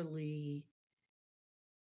overly,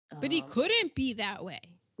 he um, couldn't be that way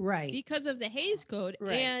right, because of the Hays Code.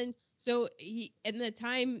 right, And so he, in the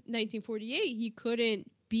time 1948, he couldn't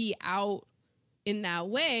be out in that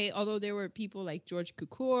way. Although there were people like George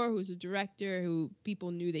Cukor, who's a director, who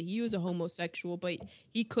people knew that he was a homosexual, but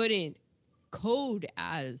he couldn't code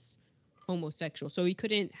as homosexual. So he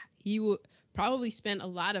couldn't, he would probably spend a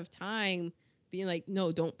lot of time being like,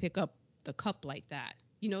 no, don't pick up the cup like that.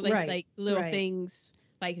 right, Like little right. things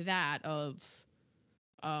like that of,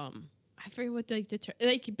 I forget what like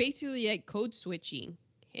like basically like code switching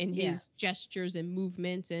in Yeah, his gestures and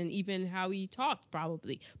movements and even how he talked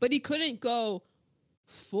probably. But he couldn't go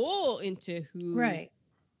full into who, right,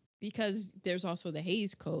 because there's also the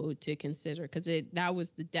Hays Code to consider because that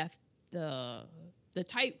was the the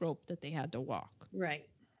tightrope that they had to walk. right.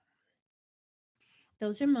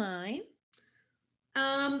 Those are mine.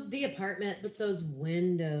 The apartment with those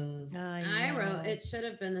windows. I I wrote know. it should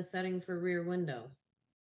have been the setting for Rear Window.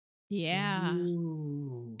 Yeah.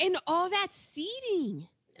 Ooh. And all that seating.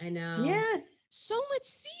 I know. Yes. So much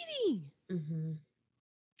seating. Hmm.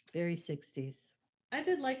 Very 60s. I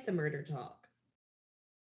did like the murder talk.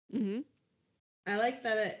 Hmm. I like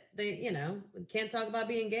that they, we can't talk about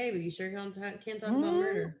being gay, but you sure can't talk about Mm,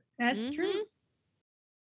 murder. that's true.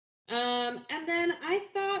 Hmm. And then I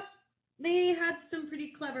thought they had some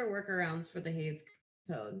pretty clever workarounds for the Hays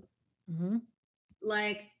Code. Hmm.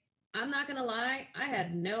 Like, I'm not gonna lie, I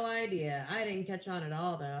had no idea. I didn't catch on at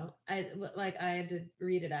all, though. I had to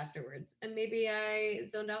read it afterwards, and maybe I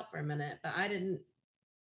zoned out for a minute, but I didn't.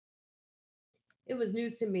 It was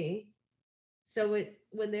news to me. So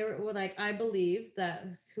when they were like, I believe that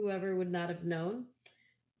whoever would not have known.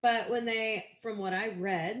 But from what I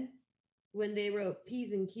read, when they wrote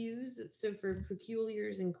P's and Q's, it stood for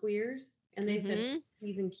peculiars and queers, and they said Hmm.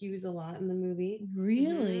 P's and Q's a lot in the movie.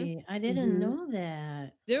 Really? I didn't Hmm. know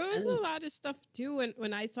that. There was And a lot of stuff too.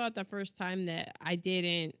 When I saw it the first time that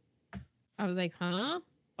I was like, huh?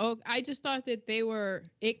 Oh, I just thought that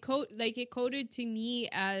it coded to me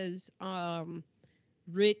as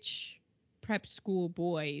rich prep school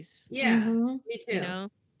boys. yeah, Hmm. me You too. know?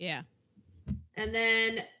 Yeah. And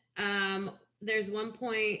then there's one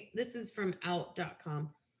point, this is from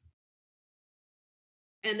out.com,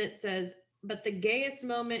 and it says, but the gayest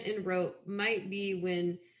moment in Rope might be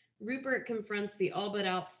when Rupert confronts the all but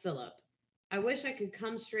out Philip. I wish I could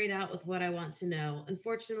come straight out with what I want to know.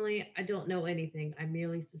 Unfortunately, I don't know anything. I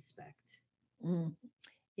merely suspect. Mm.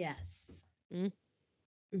 Yes. Hmm.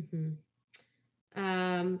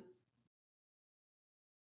 Um,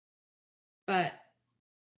 but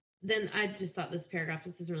then I just thought this paragraph,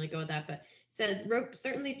 this doesn't really go with that, but said Rope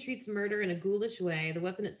certainly treats murder in a ghoulish way. The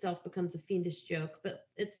weapon itself becomes a fiendish joke, but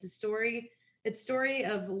its story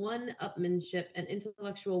of one-upmanship and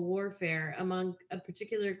intellectual warfare among a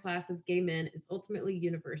particular class of gay men is ultimately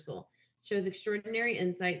universal. It shows extraordinary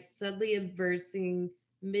insight, subtly observing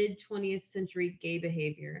mid-20th century gay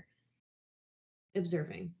behavior.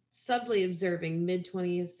 Subtly observing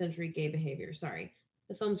mid-20th century gay behavior. Sorry.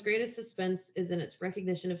 The film's greatest suspense is in its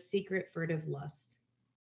recognition of secret, furtive lust.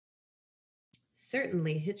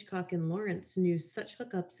 Certainly, Hitchcock and Lawrence knew such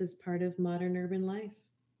hookups as part of modern urban life.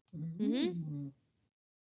 Hmm. Mm.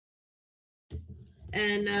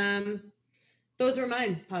 And those were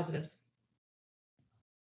mine positives.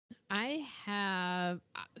 I have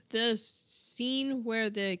the scene where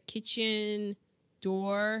the kitchen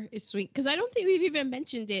door is swing because I don't think we've even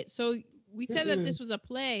mentioned it. So we said that Mm-mm. this was a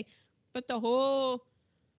play,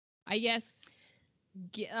 but I guess,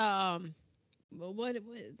 well, what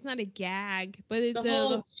it's not a gag, but The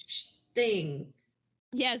whole thing.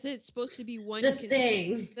 Yes, it's supposed to be one. The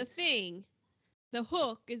thing. The thing. The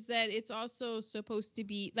hook is that it's also supposed to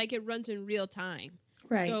be like it runs in real time.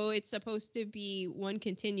 Right. So it's supposed to be one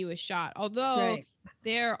continuous shot. Although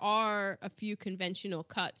there are a few conventional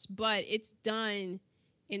cuts, but it's done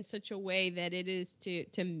in such a way that it is to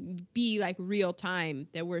be like real time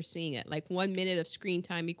that we're seeing it. Like 1 minute of screen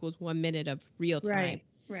time equals 1 minute of real time.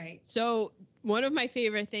 Right. So one of my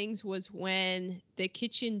favorite things was when the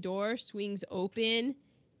kitchen door swings open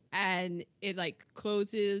and it like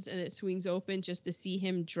closes and it swings open just to see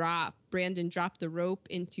Brandon drop the rope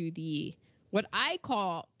into the, what I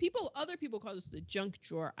call, other people call this the junk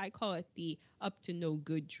drawer. I call it the up to no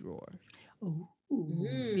good drawer. Ooh.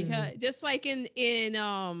 Because just like in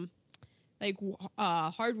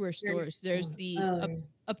hardware stores, there's the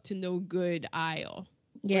up to no good aisle.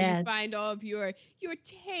 Where you find all of your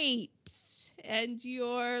tapes and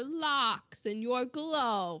your locks and your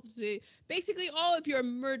gloves. Basically, all of your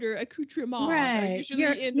murder accoutrements are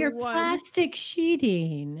usually in your one. plastic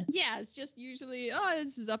sheeting. Yeah, it's just usually,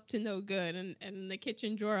 this is up to no good. And in the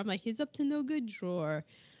kitchen drawer, I'm like, his up to no good drawer.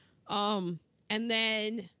 And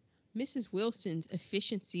then Mrs. Wilson's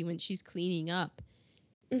efficiency when she's cleaning up.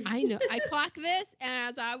 I know. I clock this, and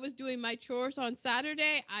as I was doing my chores on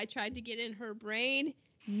Saturday, I tried to get in her brain.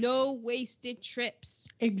 No wasted trips.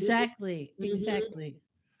 Exactly.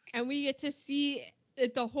 And we get to see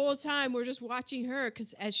it the whole time. We're just watching her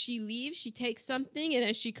because as she leaves, she takes something, and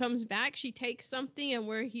as she comes back, she takes something, and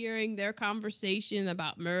we're hearing their conversation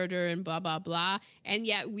about murder and blah, blah, blah. And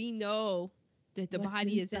yet we know that the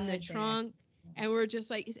body is in the trunk. And we're just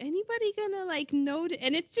like, is anybody gonna like notice?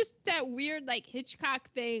 And it's just that weird like Hitchcock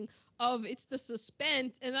thing of it's the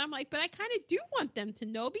suspense. And I'm like, but I kind of do want them to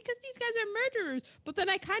know because these guys are murderers. But then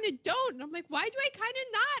I kind of don't. And I'm like, why do I kind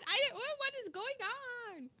of not? What is going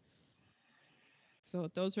on? So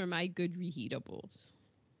those are my good reheatables.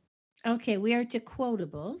 Okay, we are to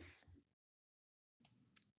quotables.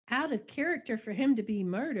 Out of character for him to be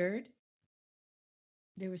murdered.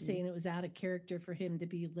 They were saying it was out of character for him to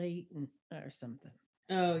be late or something.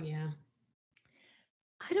 Oh, yeah.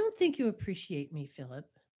 I don't think you appreciate me, Philip,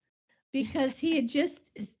 because he had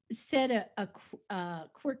just said a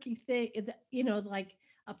quirky thing, like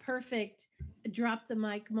a perfect drop the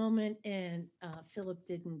mic moment, and Philip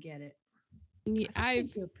didn't get it. Yeah, I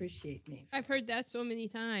think you appreciate me. I've heard that so many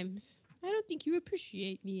times. I don't think you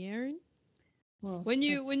appreciate me, Aaron. Well, when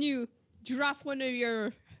you drop one of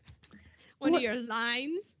your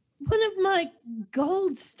lines. One of my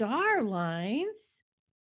gold star lines.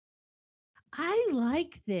 I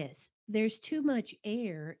like this. There's too much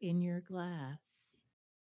air in your glass.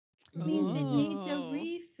 It means it needs a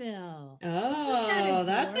refill. Oh,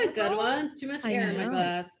 that's a good one. Too much air in my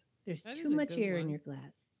glass. There's too much air in your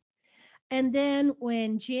glass. And then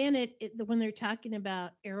when when they're talking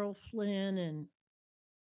about Errol Flynn and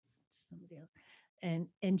somebody else, and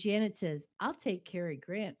Janet says, I'll take Cary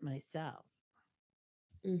Grant myself.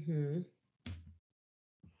 Mm-hmm.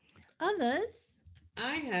 Others?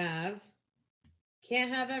 I have.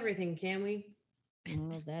 Can't have everything, can we?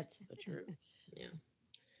 Well, that's the truth. Yeah.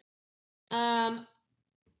 I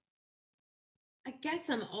guess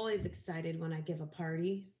I'm always excited when I give a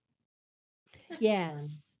party. That's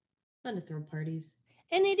fun to throw parties.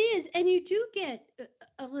 And it is. And you do get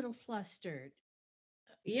a little flustered.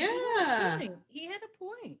 Yeah. He had a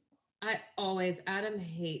point. Adam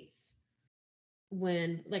hates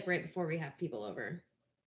when, like, right before we have people over.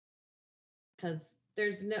 Because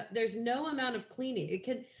there's no amount of cleaning.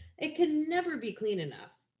 It can never be clean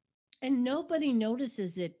enough. And nobody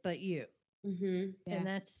notices it but you. Mm-hmm. Yeah. And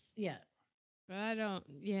that's,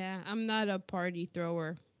 I'm not a party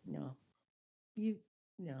thrower. No. I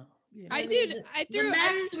threw the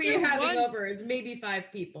max we're having over is maybe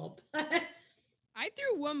 5 people. I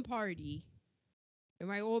threw one party in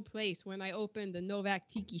my old place when I opened the Novak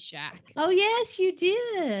Tiki Shack. Oh, yes, you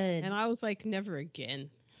did. And I was like, never again.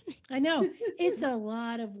 I know. It's a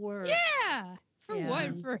lot of work. Yeah. For what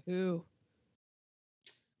and for who?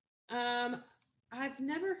 I've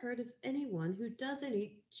never heard of anyone who doesn't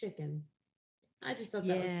eat chicken. I just thought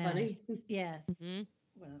that was funny. Yes. Mm-hmm.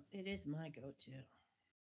 Well, it is my go-to.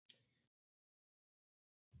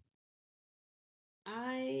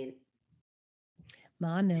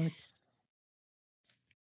 My notes.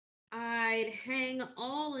 I'd hang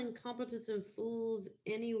all incompetents and fools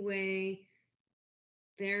anyway.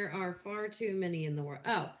 There are far too many in the world.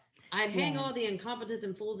 Oh, I'd hang all the incompetents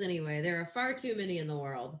and fools anyway. There are far too many in the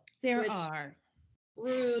world. There are.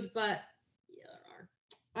 Rude, but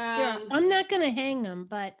there are. I'm not going to hang them,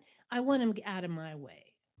 but I want him out of my way.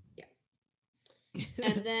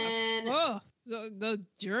 And then Oh, so the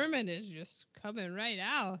German is just coming right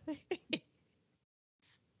out.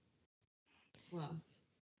 well,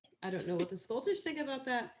 I don't know what the Scottish think about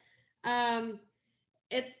that.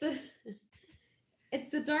 It's the it's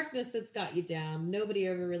the darkness that's got you down. Nobody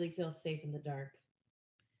ever really feels safe in the dark.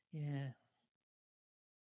 Yeah.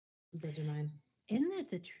 Those are mine. Isn't that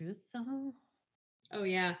the truth, though? Oh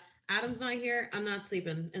yeah. Adam's not here. I'm not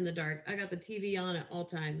sleeping in the dark. I got the TV on at all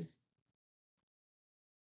times.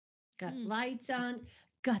 Got lights on,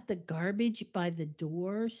 got the garbage by the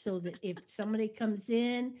door so that if somebody comes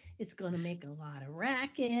in, it's going to make a lot of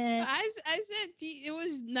racket. I said it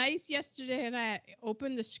was nice yesterday, and I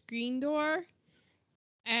opened the screen door,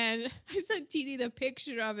 and I sent TD the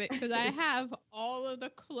picture of it because I have all of the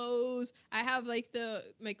clothes. I have like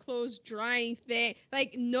my clothes drying thing.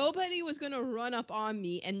 Like nobody was gonna run up on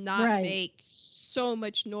me and not Right. make so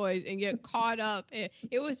much noise and get caught up.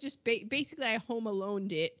 It was just basically I home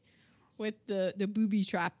aloned it with the booby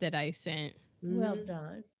trap that I sent. Well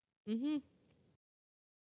done. Mm-hmm.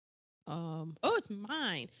 Oh, it's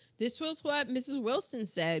mine. This was what Mrs. Wilson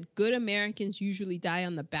said. Good Americans usually die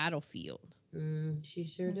on the battlefield. She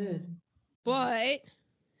sure did. But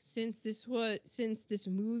since this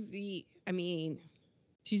movie, I mean,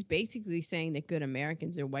 she's basically saying that good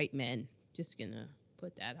Americans are white men. Just gonna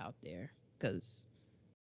put that out there because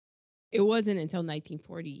it wasn't until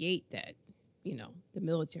 1948 that the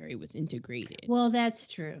military was integrated. Well, that's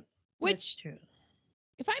true. Which, that's true.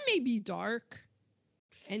 If I may be dark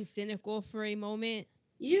and cynical for a moment,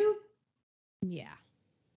 yeah,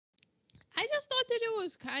 I just thought that it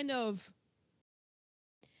was kind of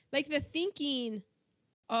like the thinking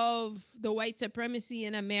of the white supremacy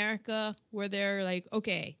in America, where they're like,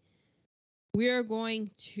 okay, we're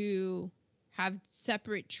going to have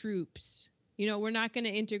separate troops. We're not going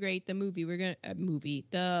to integrate the military.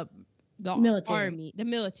 Army, the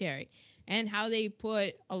military, and how they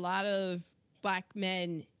put a lot of black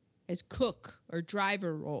men as cook or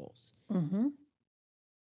driver roles. Mm-hmm.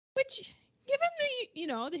 Which, given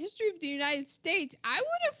the history of the United States, I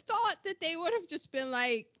would have thought that they would have just been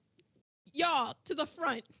like, y'all to the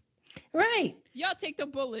front. Right. Y'all take the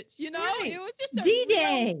bullets, Right. It was just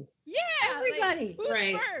D-Day. Everybody. Like,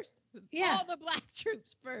 who's first? Yeah. All the black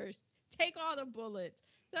troops first. Take all the bullets.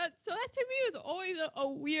 That to me was always a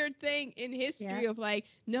weird thing in history of like,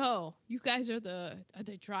 no, you guys are the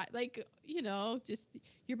like, just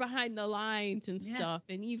you're behind the lines and stuff.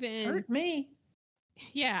 And even hurt me.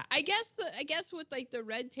 Yeah, I guess with like the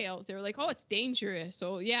red tails, they were like, oh, it's dangerous.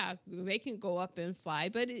 So yeah, they can go up and fly.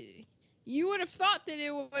 But you would have thought that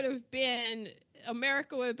it would have been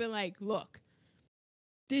America would have been like, look,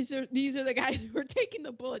 these are the guys who are taking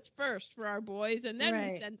the bullets first for our boys, and then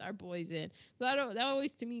we send our boys in. That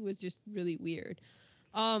always to me was just really weird.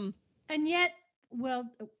 And yet, well,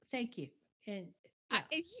 thank you. And I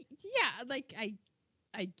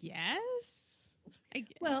guess.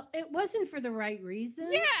 Well, it wasn't for the right reason.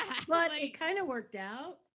 Yeah, but it kind of worked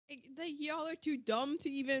out. Y'all are too dumb to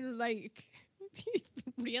even like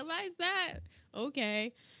realize that.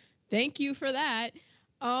 Okay, thank you for that.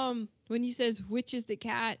 When he says, which is the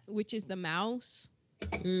cat, which is the mouse?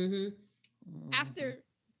 After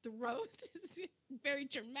the rose very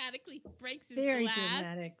dramatically breaks his glass.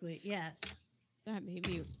 Dramatically, yes. That made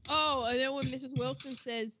me. Oh, and then when Mrs. Wilson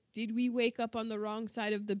says, did we wake up on the wrong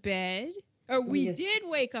side of the bed? Or we did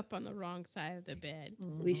wake up on the wrong side of the bed.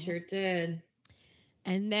 We sure did.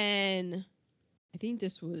 And then I think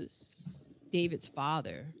this was David's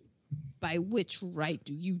father. By which right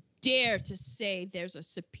do you dare to say there's a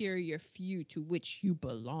superior few to which you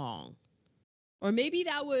belong? Or maybe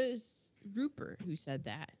that was Rupert who said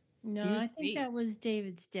that. No, I think that was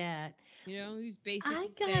David's dad. He's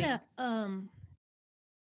basically I gotta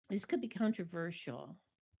this could be controversial.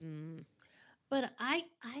 But I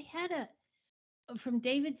had from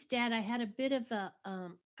David's dad, I had a bit of a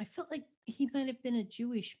I felt like he might have been a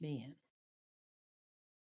Jewish man.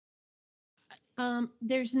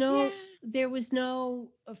 There was no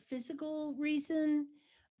physical reason,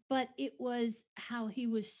 but it was how he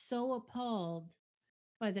was so appalled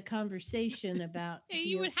by the conversation about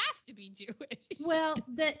you would have to be Jewish. Well,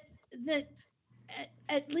 that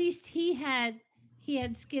at least he had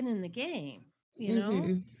skin in the game,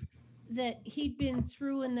 that he'd been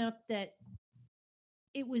through enough that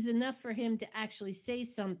it was enough for him to actually say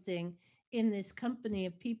something in this company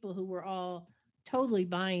of people who were all totally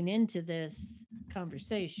buying into this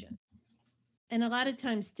conversation. And a lot of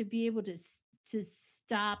times to be able to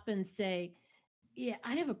stop and say, yeah,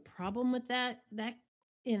 I have a problem with that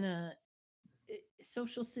in a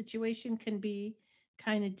social situation can be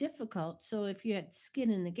kind of difficult. So if you had skin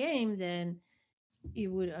in the game, then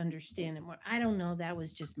you would understand it more. I don't know. That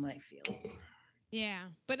was just my feeling. Yeah,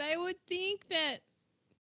 but I would think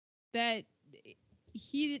that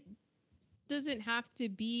he doesn't have to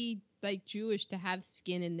be like Jewish to have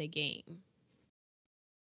skin in the game.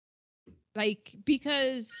 Like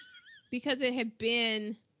because it had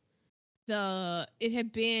been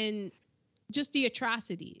just the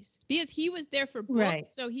atrocities. Because he was there for books, Right.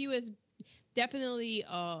 so he was definitely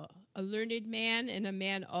a learned man and a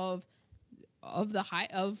man of the high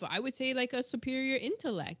of, I would say, like a superior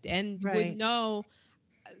intellect, and would Right. know,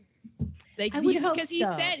 like, I would hope because he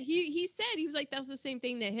so. said he was like, that's the same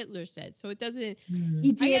thing that Hitler said, so it doesn't.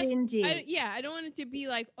 He did I guess indeed. I don't want it to be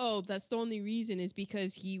like, oh, that's the only reason is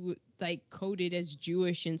because he would like coded as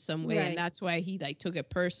Jewish in some way, Right. and that's why he like took it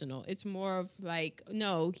personal. It's more of like,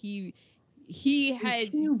 no, he had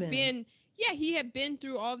human. been, yeah, he had been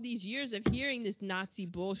through all these years of hearing this Nazi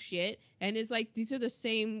bullshit, and it's like, these are the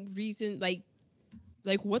same reason, like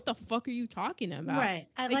what the fuck are you talking about? Right.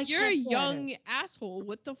 I like you're that a better. young asshole.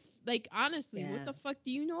 What the like, honestly, Yeah. what the fuck do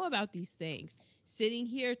you know about these things? Sitting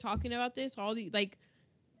here talking about this, all the like,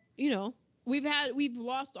 you know, we've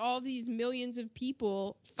lost all these millions of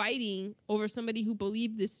people fighting over somebody who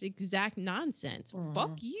believed this exact nonsense.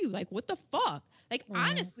 Fuck you. Like, what the fuck? Like,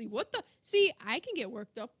 honestly, what the, see, I can get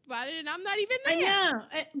worked up about it and I'm not even there. I know.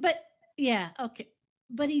 But yeah, okay.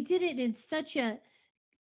 But he did it in such a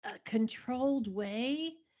controlled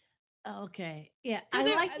way. Okay. Yeah.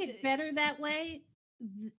 I like it better that way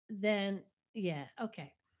than, yeah.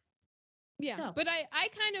 Okay. Yeah. So. But I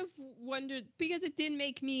kind of wondered, because it did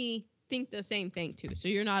make me think the same thing too. So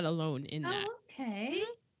you're not alone in that. Okay.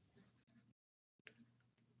 Mm-hmm.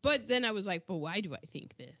 But then I was like, but why do I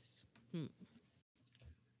think this?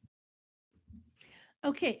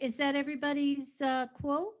 Okay, is that everybody's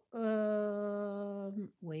quote?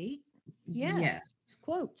 Wait. Yeah. Yes.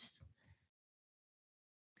 Quotes.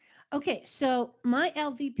 Okay, so my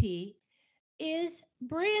LVP is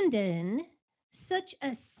Brandon, such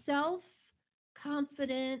a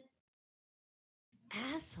self-confident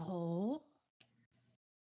asshole.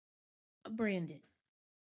 Brandon.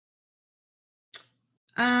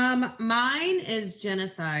 Mine is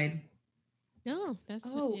genocide. No, that's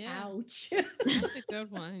ouch. That's a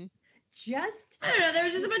good one. I don't know. There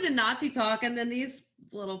was just a bunch of Nazi talk, and then these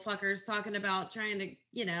little fuckers talking about trying to,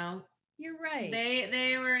 you know. You're right.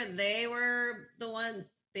 They were the one.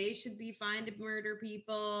 They should be fine to murder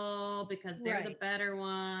people because they're the better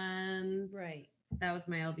ones. Right. That was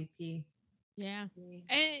my LVP. Yeah.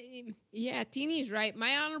 And yeah, Teeny's right.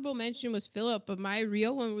 My honorable mention was Philip, but my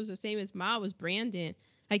real one was the same as Ma, was Brandon.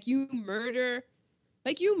 Like, you murder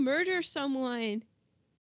someone,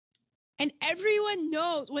 and everyone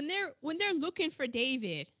knows when they're looking for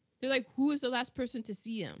David, they're like, who was the last person to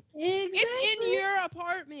see him? Exactly. It's in your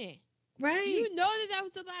apartment. Right. You know that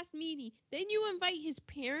was the last meeting. Then you invite his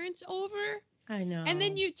parents over. I know. And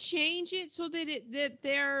then you change it so that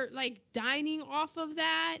they're like dining off of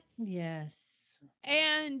that. Yes.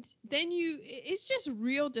 And then it's just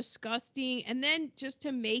real disgusting. And then just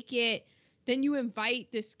to make it, then you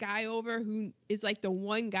invite this guy over who is like the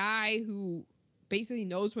one guy who basically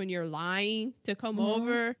knows when you're lying to come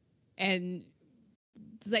over, and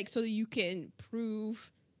like, so that you can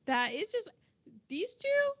prove that. It's just these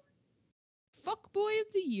two fuckboy of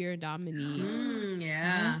the year nominees.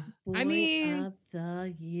 Yeah. I mean, of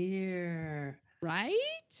the year. Right?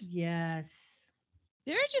 Yes.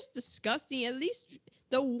 They're just disgusting. At least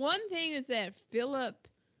the one thing is that Philip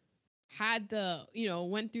had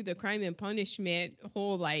went through the Crime and Punishment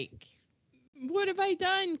whole, like, what have I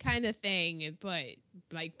done kind of thing. But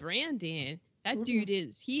like Brandon, that dude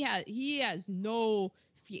he has no,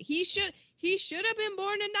 he should have been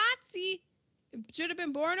born a Nazi. Should have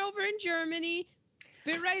been born over in Germany.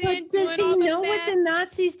 Fit right in. Does he know what the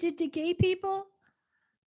Nazis did to gay people?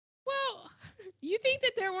 Well, you think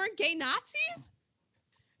that there weren't gay Nazis?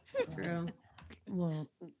 True. Well,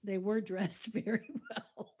 they were dressed very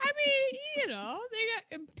well. I mean, they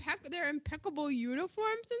got their impeccable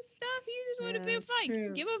uniforms and stuff. He just would have been fine.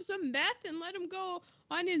 Just give him some meth and let him go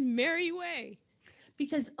on his merry way.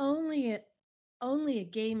 Because only a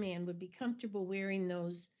gay man would be comfortable wearing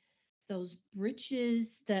those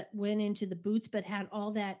breeches that went into the boots but had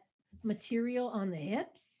all that material on the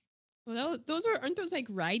hips. Well, aren't those like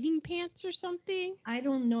riding pants or something? I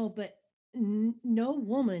don't know, but no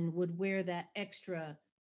woman would wear that extra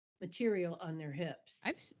material on their hips.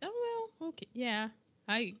 Okay, yeah.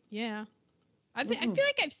 I feel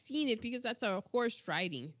like I've seen it because that's a horse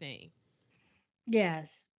riding thing.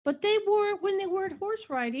 Yes, but when they weren't horse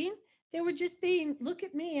riding, they were just being, look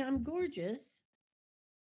at me, I'm gorgeous.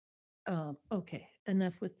 Okay,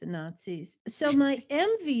 enough with the Nazis. So my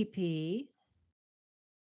MVP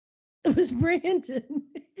was Brandon.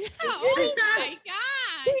 He did Oh it so my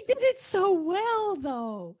he gosh. did it so well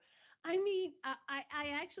though. I mean, I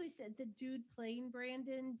actually said the dude playing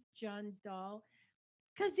Brandon, John Dahl,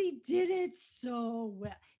 because he did it so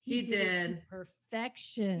well. He He did it to did.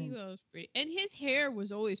 He perfection. was pretty, and his hair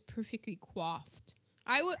was always perfectly coiffed.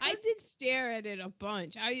 I did stare at it a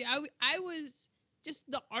bunch. I was just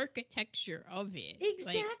the architecture of it.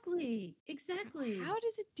 Like, Exactly. how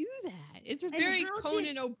does it do that? It's a And very how did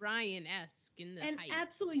Conan O'Brien esque in the and height.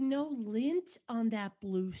 absolutely no lint on that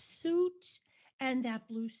blue suit, and that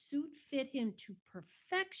blue suit fit him to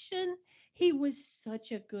perfection. He was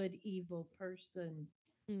such a good evil person.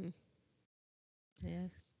 Mm,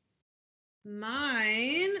 yes.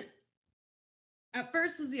 Mine at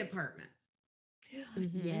first was the apartment.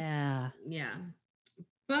 Mm-hmm. Yeah. Yeah.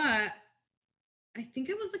 But I think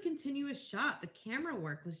it was a continuous shot. The camera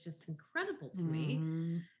work was just incredible to me.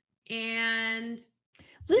 Mhm. And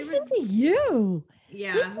there Listen was to you.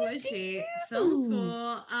 yeah, Listen who is to she? Film you.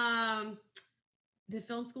 school. The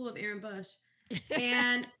film school of Aaron Bush.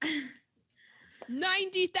 And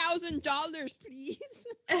 $90,000, please.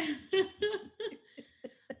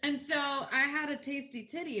 and so I had a tasty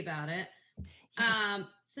titty about it. Yes.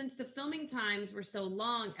 Since the filming times were so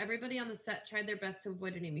long, everybody on the set tried their best to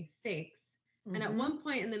avoid any mistakes. And at Mhm. one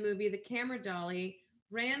point in the movie, the camera dolly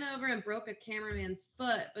ran over and broke a cameraman's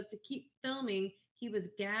foot, but to keep filming, he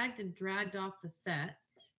was gagged and dragged off the set.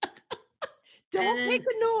 Don't And make then,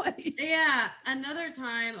 a noise. yeah, another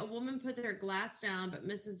time, a woman put her glass down but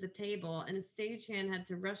misses the table, and a stagehand had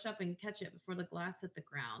to rush up and catch it before the glass hit the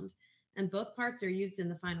ground. And both parts are used in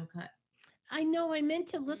the final cut. I know I meant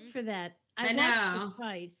to look Mhm. for that. I I watched it know.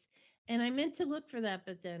 twice and I meant to look for that,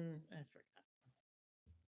 but then I forgot.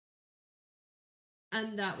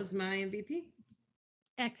 And that was my MVP.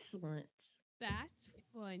 Excellent. That's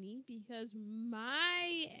funny because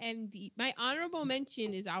my honorable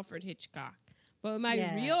mention is Alfred Hitchcock, but my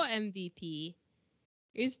Yeah. real MVP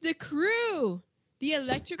is the crew, the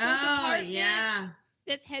electrical Oh, department yeah.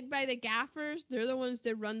 that's head by the gaffers. They're the ones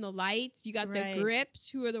that run the lights. You got the Right. grips,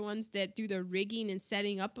 who are the ones that do the rigging and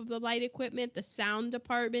setting up of the light equipment, the sound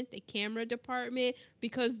department, the camera department,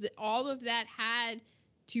 because all of that had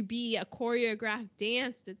to be a choreographed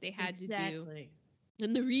dance that they had to do. Exactly.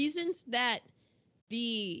 And the reasons that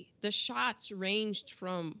the shots ranged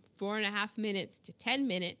from 4.5 minutes to 10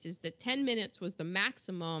 minutes is that 10 minutes was the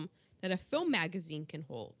maximum that a film magazine can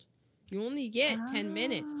hold. You only get 10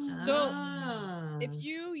 minutes. So Ah. if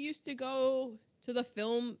you used to go to the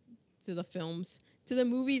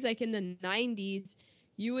movies like in the 90s,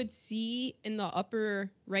 you would see in the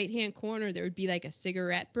upper right hand corner there would be like a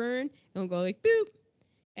cigarette burn, and it would go like boop,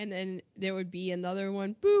 and then there would be another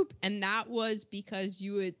one boop, and that was because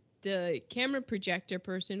the camera projector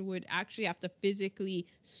person would actually have to physically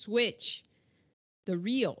switch the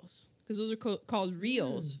reels, because those are called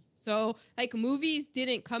reels. So like movies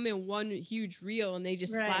didn't come in one huge reel and they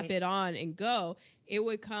just slap Right. it on and go. It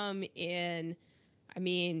would come in, I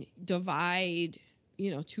mean, divide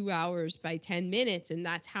 2 hours by 10 minutes, and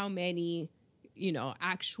that's how many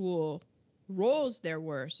actual rolls there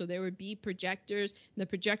were. So there would be projectors, and the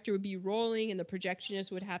projector would be rolling, and the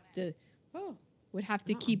projectionist would have to Uh-uh.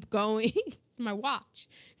 keep going. It's my watch.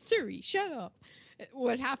 Siri, shut up.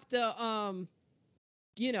 Would have to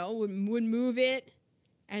would move it,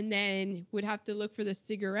 and then would have to look for the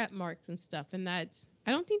cigarette marks and stuff. And I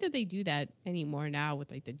don't think that they do that anymore now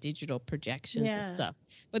with like the digital projections and Yeah. stuff.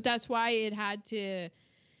 But that's why it had to,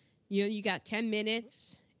 you got 10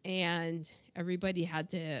 minutes, and everybody had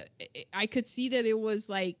to. I could see that it was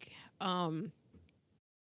like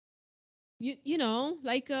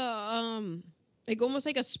like almost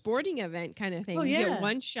like a sporting event kind of Oh thing. You get yeah.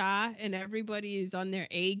 one shot and everybody is on their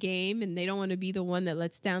A game, and they don't want to be the one that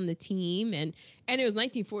lets down the team. And it was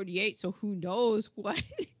 1948, so who knows what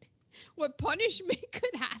what punishment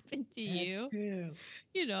could happen to That's you. true.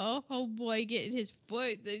 Oh boy, getting his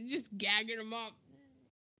foot, they're just gagging him up.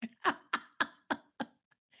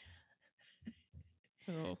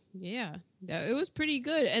 So yeah, it was pretty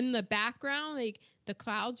good. And the background, like the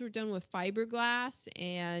clouds were done with fiberglass,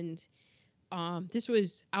 and this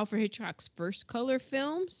was Alfred Hitchcock's first color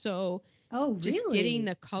film, so Oh just getting really?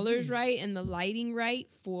 the colors right and the lighting right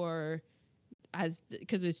for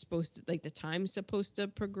because it's supposed to, like, the time's supposed to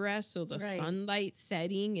progress, so the Right. sunlight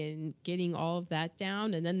setting and getting all of that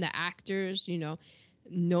down, and then the actors,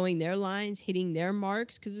 knowing their lines, hitting their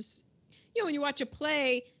marks, because when you watch a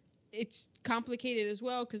play, it's complicated as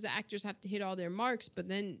well because the actors have to hit all their marks, but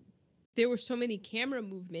then there were so many camera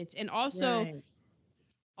movements, and also Right.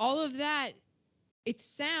 all of that, it's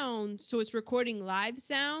sound, so it's recording live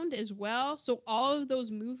sound as well. So all of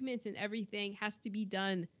those movements and everything has to be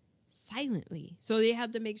done silently. So they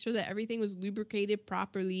had to make sure that everything was lubricated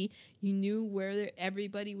properly. You knew where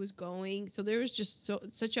everybody was going. So there was just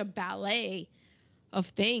such a ballet of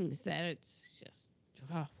things that it's just,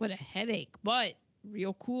 what a headache. But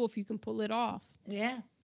real cool if you can pull it off. Yeah.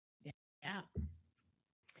 Yeah.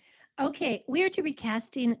 Okay, we are to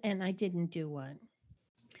recasting, and I didn't do one.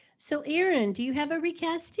 So, Aaron, do you have a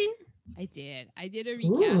recasting? I did a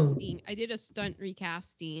recasting. Ooh. I did a stunt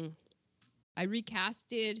recasting. I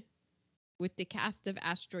recasted with the cast of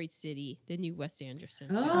Asteroid City, the new Wes Anderson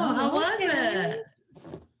film. Oh, how was it?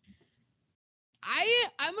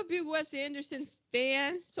 I'm a big Wes Anderson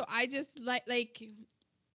fan, so I just like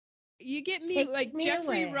you get me. Take like me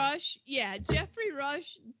Jeffrey away. Rush. Yeah, Jeffrey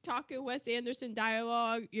Rush talking Wes Anderson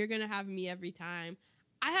dialogue. You're gonna have me every time.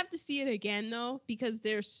 I have to see it again though, because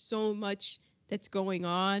there's so much that's going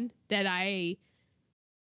on that I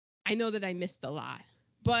know that I missed a lot.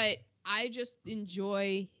 But I just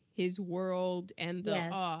enjoy his world and the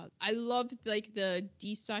Yes. I loved like the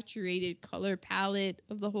desaturated color palette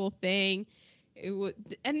of the whole thing. It would,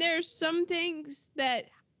 and there's some things that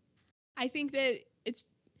I think that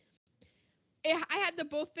I had the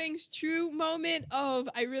both things true moment of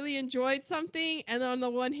I really enjoyed something, and on the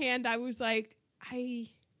one hand I was like,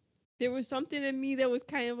 there was something in me that was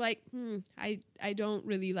kind of like, I don't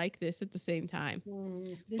really like this at the same time.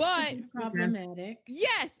 This But could be problematic.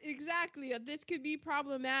 yes, exactly. This could be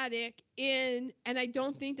problematic and I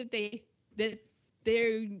don't think that they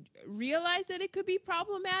realize that it could be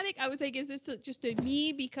problematic. I was like, is this just a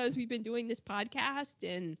me because we've been doing this podcast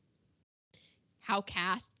and how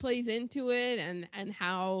caste plays into it and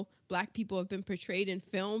how Black people have been portrayed in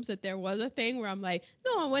films, that there was a thing where I'm like,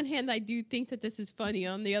 no, on one hand I do think that this is funny,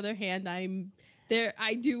 on the other hand I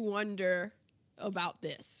do wonder about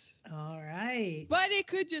this. All right. But it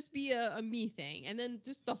could just be a me thing. And then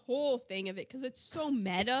just the whole thing of it, because it's so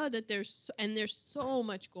meta that there's so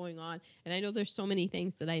much going on. And I know there's so many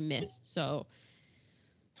things that I missed. So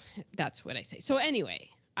that's what I say. So anyway,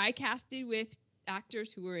 I casted with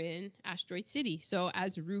actors who were in Asteroid City. So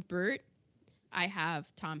as Rupert, I have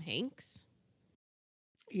Tom Hanks.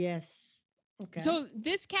 Yes. Okay. So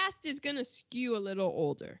this cast is going to skew a little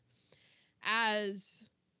older. As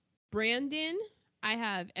Brandon, I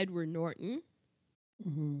have Edward Norton.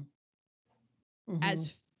 Mm-hmm. Mm-hmm.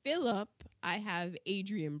 As Philip, I have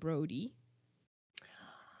Adrian Brody.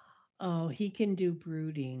 Oh, he can do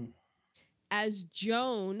brooding. As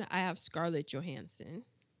Joan, I have Scarlett Johansson.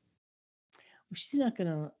 She's not going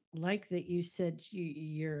to like that you said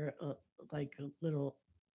you're like a little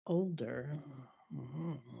older.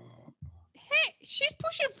 Mm-hmm. Hey, she's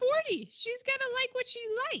pushing 40. She's got to like what she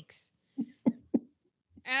likes.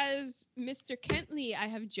 As Mr. Kentley, I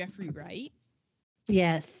have Jeffrey Wright.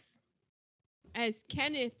 Yes. As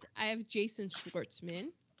Kenneth, I have Jason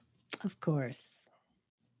Schwartzman. Of course.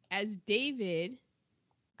 As David,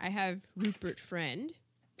 I have Rupert Friend.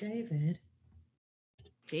 David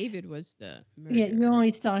was the murderer. Yeah, you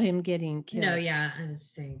only saw him getting killed. No, yeah, I was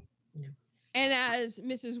saying. No. And as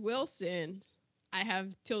Mrs. Wilson, I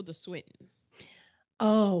have Tilda Swinton.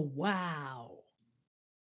 Oh, wow.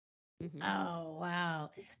 Mm-hmm. Oh,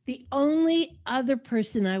 wow. The only other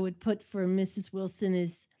person I would put for Mrs. Wilson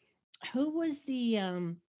is, who was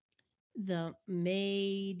the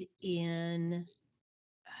maid in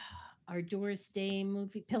our Doris Day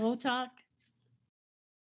movie, Pillow Talk?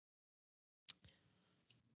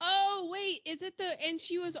 Oh, wait, is it and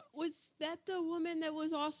she was that the woman that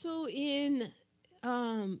was also in,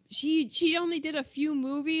 she only did a few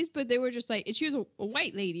movies, but they were just like, she was a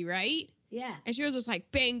white lady, right? Yeah. And she was just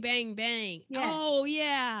like, bang, bang, bang. Yeah. Oh,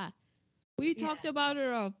 yeah. We talked about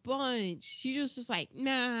her a bunch. She was just like,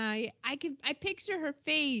 nah, I picture her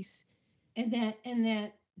face. And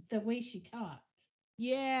that the way she talked.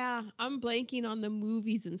 Yeah, I'm blanking on the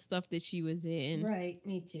movies and stuff that she was in. Right,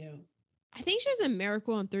 me too. I think she was in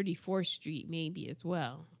Miracle on 34th Street maybe as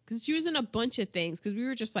well. Because she was in a bunch of things. Because we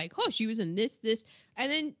were just like, oh, she was in this. And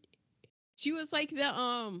then she was like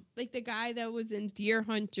the guy that was in Deer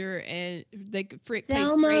Hunter and like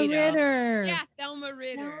Thelma Ritter. Yeah, Thelma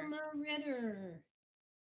Ritter.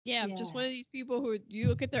 Yeah, just one of these people who you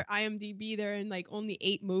look at their IMDb, they're in like only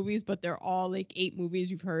 8 movies, but they're all like 8 movies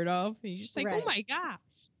you've heard of. And you're just like, oh my gosh.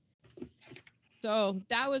 So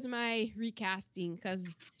that was my recasting,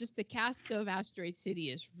 because just the cast of Asteroid City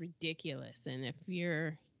is ridiculous. And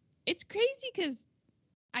it's crazy because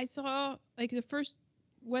I saw like the first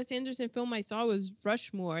Wes Anderson film I saw was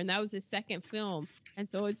Rushmore, and that was his second film. And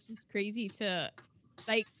so it's just crazy to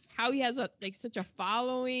like, how he has such a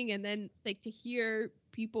following, and then like to hear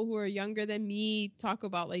people who are younger than me talk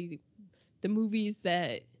about like the movies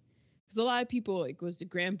that, because a lot of people like goes to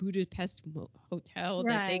Grand Budapest Hotel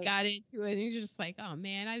that they Right. got into, and you're just like, oh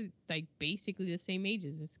man, I like basically the same age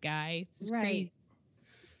as this guy. It's Right. crazy.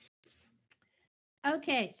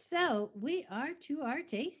 Okay, so we are to our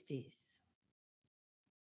tasties.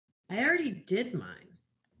 I already did mine.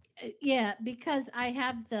 Yeah, because I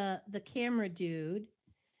have the camera dude.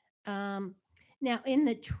 Now in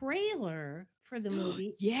the trailer for the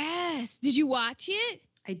movie, Yes. Did you watch it?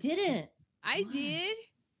 I didn't. I Why? did.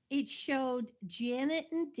 It showed Janet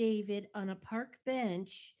and David on a park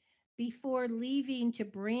bench before leaving to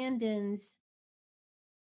Brandon's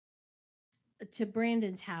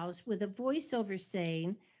house with a voiceover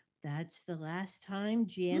saying, "That's the last time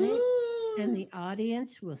Janet and the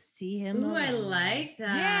audience will see him Ooh, I alive." like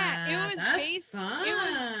that. Yeah, it was That's fun. It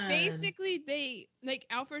was basically they like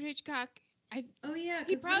Alfred Hitchcock. Oh yeah,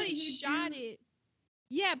 He 'cause probably wouldn't he shot do- it.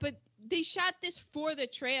 Yeah, but they shot this for the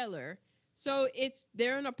trailer. So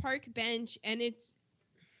they're on a park bench, and it's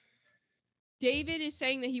David is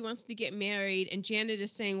saying that he wants to get married, and Janet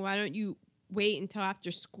is saying, why don't you wait until after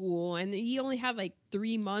school? And he only had like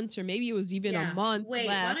 3 months, or maybe it was even a month Wait,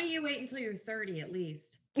 left. why don't you wait until you're 30 at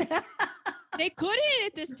least? They couldn't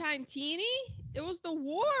at this time, Teeny. It was the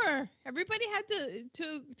war. Everybody had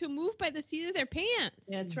to move by the seat of their pants.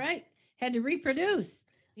 That's right. Had to reproduce.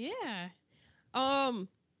 Yeah.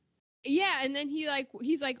 Yeah, and then he's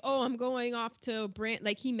like, oh, I'm going off to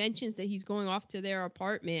like he mentions that he's going off to their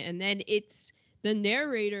apartment, and then it's the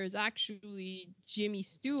narrator is actually Jimmy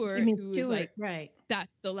Stewart, who is like, right.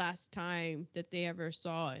 that's the last time that they ever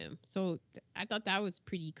saw him. So I thought that was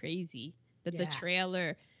pretty crazy that the Yeah.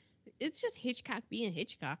 trailer, it's just Hitchcock being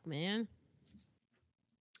Hitchcock, man.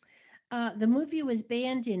 The movie was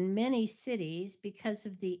banned in many cities because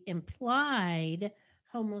of the implied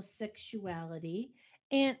homosexuality.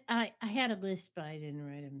 And I had a list, but I didn't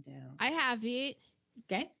write them down. I have it.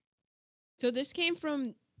 Okay. So this came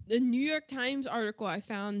from the New York Times article I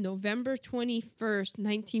found November 21st,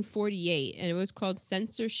 1948, and it was called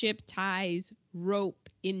Censorship Ties Rope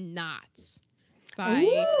in Knots. By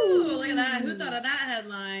Ooh, look at that. Who thought of that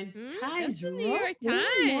headline? That's the New York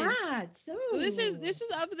Times. Well, this is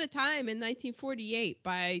of the time in 1948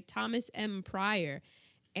 by Thomas M. Pryor.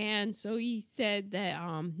 And so he said that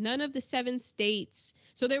none of the 7 states,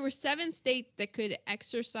 so there were 7 states that could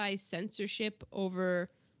exercise censorship over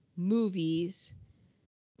movies.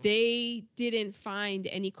 They didn't find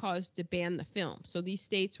any cause to ban the film. So these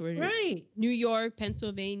states were New York,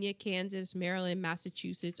 Pennsylvania, Kansas, Maryland,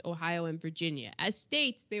 Massachusetts, Ohio, and Virginia. As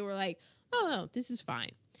states, they were like, oh, this is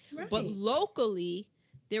fine. Right. But locally,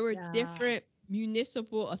 there were different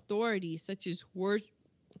municipal authorities, such as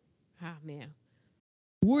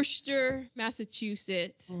Worcester,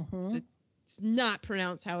 Massachusetts. It's not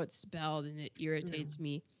pronounced how it's spelled, and it irritates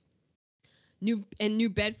me. New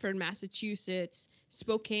Bedford, Massachusetts,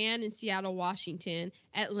 Spokane and Seattle, Washington,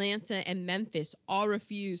 Atlanta, and Memphis all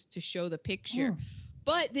refused to show the picture.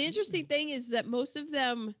 But the interesting thing is that most of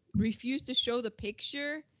them refused to show the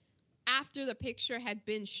picture after the picture had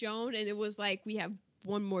been shown, and it was like, we have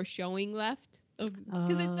one more showing left.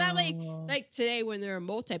 Because it's not like today when there are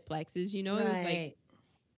multiplexes, you know, it was like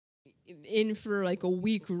in for like a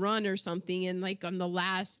week run or something, and like on the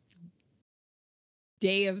last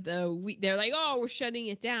day of the week, they're like, oh, we're shutting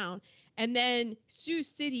it down. And then Sioux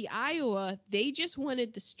City, Iowa, they just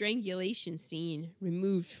wanted the strangulation scene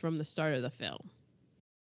removed from the start of the film.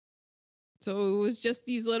 So it was just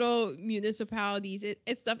these little municipalities.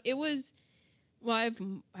 It's stuff. It was, well, I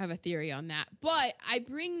have a theory on that. But I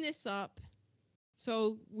bring this up.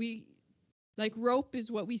 So Rope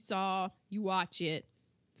is what we saw. You watch it.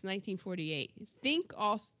 It's 1948. Think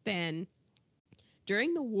also then,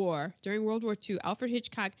 during the war, during World War II, Alfred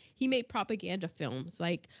Hitchcock, he made propaganda films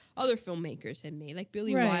like other filmmakers had made, like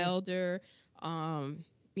Billy Wilder,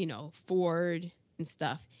 Ford and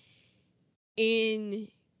stuff. In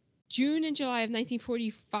June and July of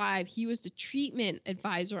 1945, he was the treatment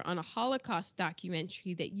advisor on a Holocaust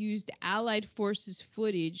documentary that used Allied forces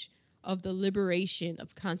footage of the liberation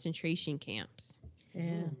of concentration camps.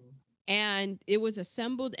 Yeah. And it was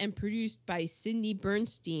assembled and produced by Sidney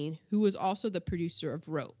Bernstein, who was also the producer of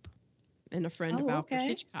Rope and a friend of Alfred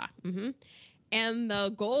Hitchcock. And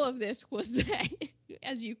the goal of this was that,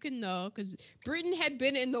 as you can know, because Britain had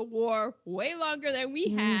been in the war way longer than we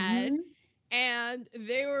had, and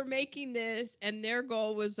they were making this, and their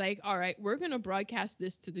goal was like, all right, we're going to broadcast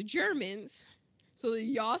this to the Germans so that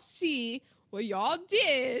y'all see what y'all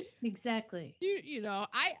did. Exactly. You know,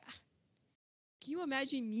 can you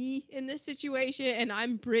imagine me in this situation and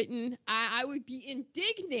I'm Britain? I would be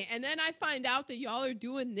indignant. And then I find out that y'all are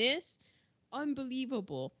doing this.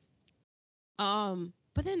 Unbelievable.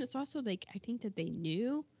 But then it's also like, I think that they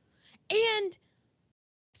knew. And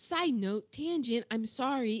side note, tangent, I'm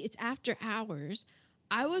sorry, it's after hours.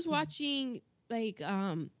 I was watching like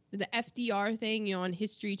the FDR thing, you know, on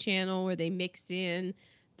History Channel where they mix in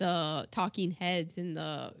the talking heads and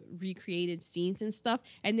the recreated scenes and stuff,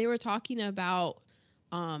 and they were talking about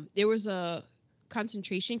there was a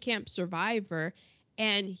concentration camp survivor,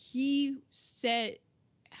 and he said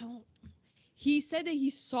that he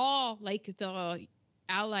saw like the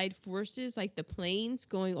Allied forces, like the planes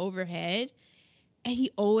going overhead, and he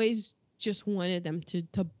always just wanted them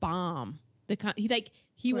to bomb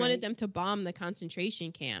he wanted Right. them to bomb the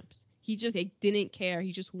concentration camps. He just didn't care.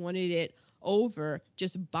 He just wanted it over,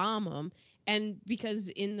 just bomb them. And because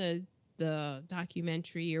in the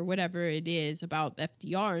documentary or whatever it is about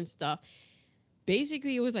FDR and stuff,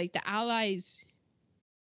 basically it was like the Allies,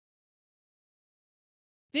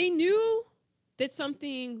 they knew that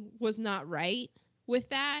something was not right with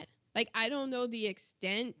that. Like, I don't know the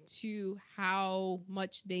extent to how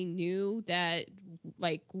much they knew that,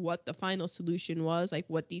 like, what the final solution was, like,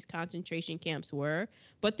 what these concentration camps were,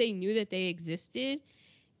 but they knew that they existed.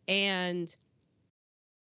 And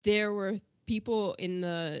there were people in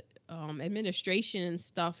the administration and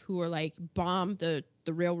stuff who were like, bomb the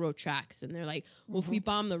railroad tracks. And they're like, well, if we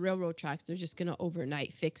bomb the railroad tracks, they're just going to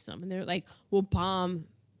overnight fix them. And they're like, well, bomb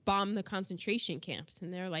the concentration camps.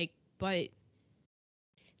 And they're like, but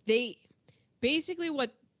they basically,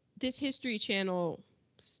 what this History Channel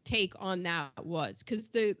take on that was, because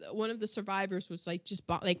one of the survivors was like, just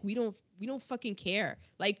like, we don't fucking care,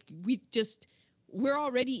 like, we're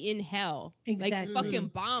already in hell, Exactly. like, fucking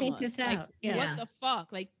bomb Take us, this like, out. Yeah. what the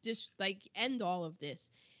fuck, like, just like end all of this.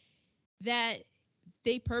 That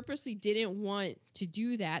they purposely didn't want to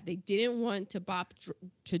do that. They didn't want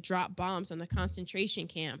to drop bombs on the concentration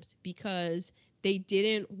camps because they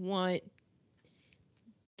didn't want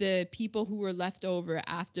the people who were left over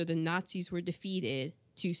after the Nazis were defeated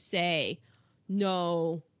to say,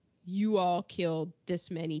 no, you all killed this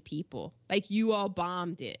many people. Like, you all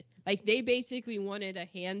bombed it. Like, they basically wanted a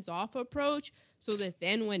hands-off approach so that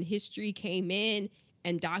then when history came in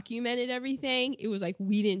and documented everything, it was like,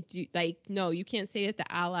 we didn't do, like, no, you can't say that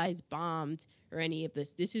the Allies bombed or any of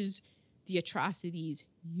this. This is the atrocities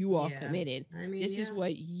you all committed. I mean, this is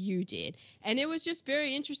what you did. And it was just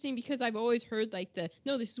very interesting because I've always heard like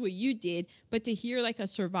no, this is what you did, but to hear like a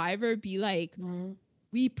survivor be like,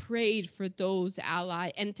 we prayed for those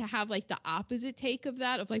allies, and to have like the opposite take of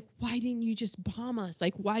that, of like, why didn't you just bomb us?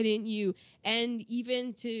 Like, why didn't you? And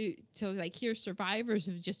even to like hear survivors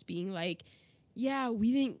of just being like, yeah,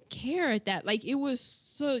 we didn't care at that. Like, it was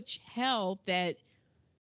such hell that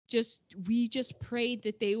we just prayed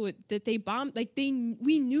that they bombed, like, we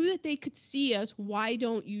knew that they could see us. Why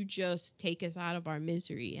don't you just take us out of our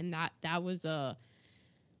misery? And that was oh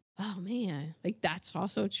man, like, that's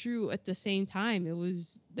also true at the same time. It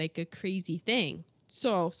was like a crazy thing.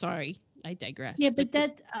 So sorry, I digress. Yeah, but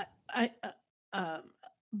that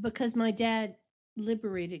because my dad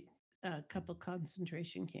liberated a couple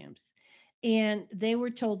concentration camps, and they were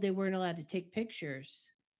told they weren't allowed to take pictures.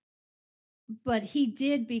 But he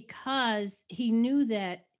did because he knew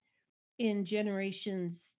that in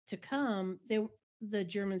generations to come, the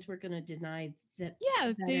Germans were going to deny that. Yeah,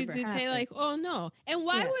 that they ever say happened. like, oh no. And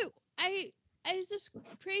why Yeah. would it's just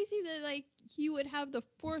crazy that like he would have the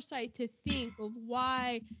foresight to think of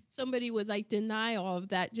why somebody would like deny all of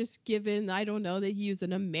that, just given, I don't know, that he was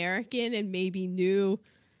an American and maybe knew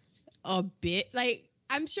a bit. Like,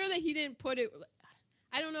 I'm sure that he didn't put it,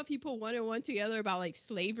 I don't know if he put one and one together about like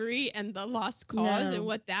slavery and the lost cause and No,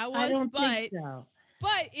 what that was, I don't but think so.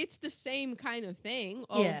 but it's the same kind of thing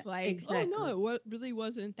of Yeah, like, exactly. oh no, it really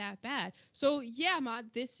wasn't that bad. So yeah,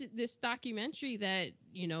 this documentary that,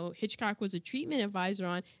 you know, Hitchcock was a treatment advisor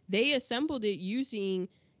on, they assembled it using,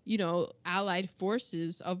 you know, Allied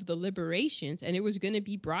forces of the liberations, and it was going to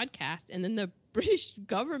be broadcast. And then the British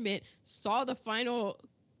government saw the final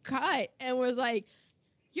cut and was like,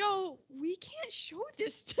 yo, we can't show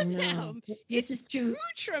this to No, them. this is It's too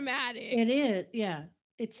traumatic. It is. Yeah,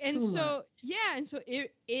 it's And too so much. yeah, and so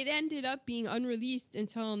it ended up being unreleased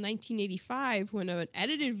until 1985 when an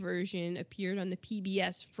edited version appeared on the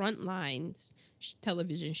PBS Frontlines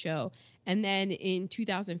television show. And then in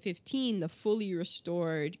 2015, the fully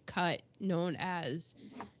restored cut known as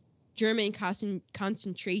German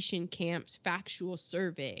Concentration Camps Factual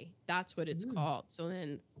Survey, that's what it's called. So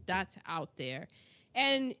then that's out there.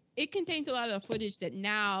 And it contains a lot of footage that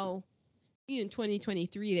now, in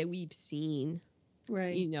 2023, that we've seen.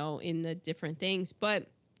 Right. in the different things. But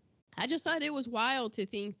I just thought it was wild to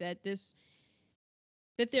think that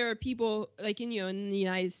there are people like in the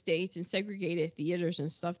United States and segregated theaters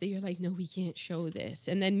and stuff that you're like, no, we can't show this.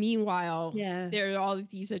 And then meanwhile, there are all of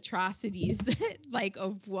these atrocities that like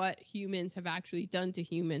of what humans have actually done to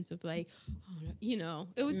humans of like,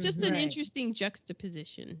 it was just an interesting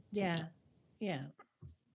juxtaposition. Yeah. Yeah.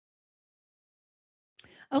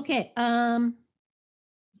 Okay.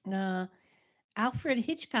 Alfred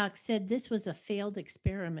Hitchcock said this was a failed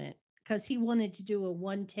experiment because he wanted to do a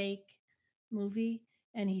one take movie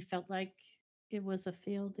and he felt like it was a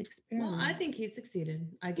failed experiment. Well, I think he succeeded.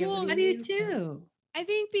 I get well, what I he do means. too. I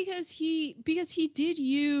think because he did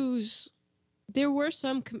use, there were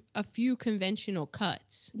a few conventional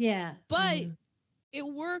cuts. Yeah. But it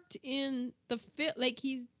worked in the fit. Like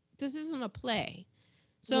this isn't a play.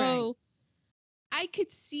 So I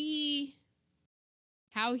could see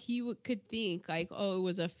how he could think like, oh, it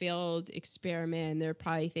was a failed experiment. There are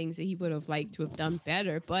probably things that he would have liked to have done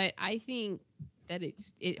better. But I think that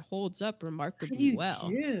it holds up remarkably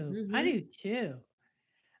well. I do too.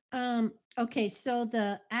 Okay, so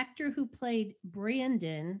the actor who played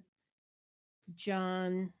Brandon,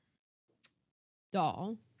 John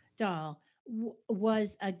Dall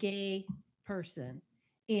was a gay person,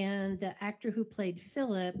 and the actor who played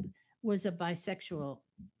Philip was a bisexual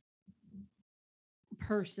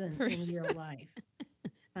person in real life.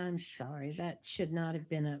 I'm sorry, that should not have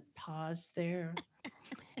been a pause there.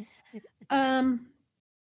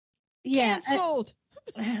 Yeah, canceled.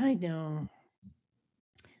 I know.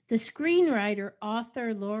 The screenwriter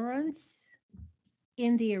Arthur Lawrence,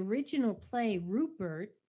 in the original play,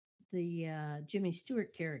 Rupert, the Jimmy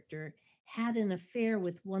Stewart character, had an affair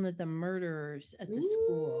with one of the murderers at the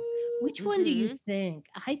school. Which one do you think?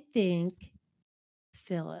 I think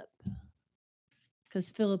Philip. Because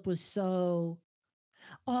Philip was so,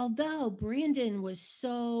 although Brandon was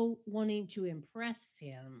so wanting to impress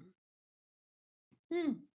him,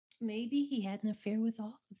 maybe he had an affair with all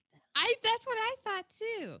of them. That's what I thought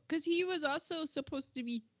too, because he was also supposed to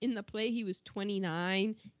be in the play. He was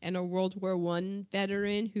 29 and a World War I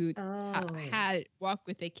veteran who had walked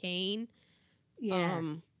with a cane. Yeah.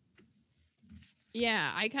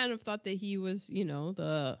 Yeah, I kind of thought that he was, he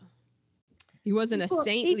wasn't a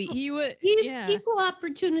saintly. Equal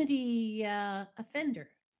opportunity offender.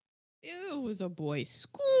 It was a boys'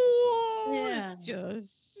 school. Yeah. It's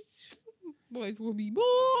just boys will be boys.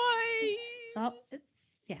 Oh,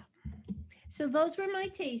 so those were my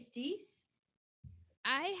tasties.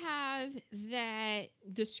 I have that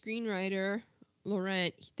the screenwriter,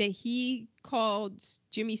 Laurent, that he called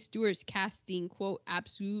Jimmy Stewart's casting, quote,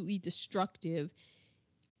 absolutely destructive.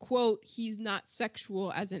 Quote, he's not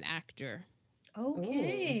sexual as an actor.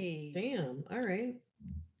 Okay. Oh, damn. All right.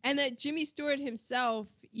 And that Jimmy Stewart himself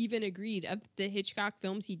even agreed. Of the Hitchcock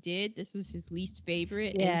films he did, this was his least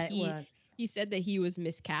favorite. Yeah, and he said that he was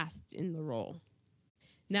miscast in the role.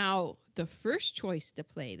 Now, the first choice to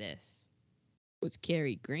play this was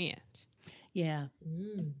Cary Grant. Yeah.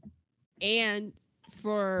 And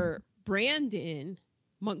for Brandon,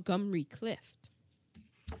 Montgomery Clift.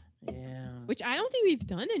 Yeah. Which I don't think we've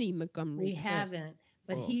done any Montgomery We Clift haven't,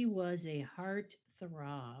 but he was a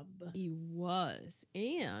heartthrob. He was.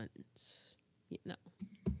 And,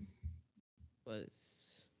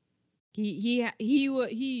 was... He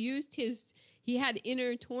used he had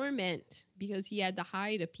inner torment because he had to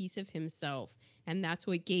hide a piece of himself, and that's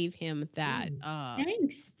what gave him that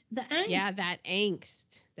angst. The angst. Yeah, that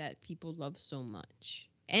angst that people love so much.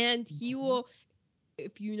 And he will,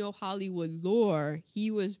 if you know Hollywood lore,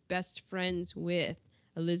 he was best friends with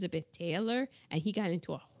Elizabeth Taylor, and he got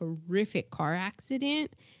into a horrific car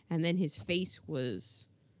accident, and then his face was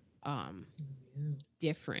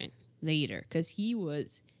different later because he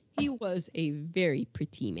was a very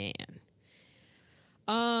pretty man.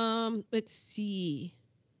 Let's see.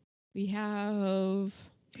 We have...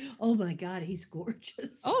 Oh my God, he's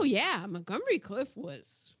gorgeous. Oh yeah, Montgomery Clift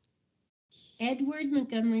was... Edward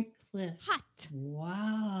Montgomery Clift. Hot.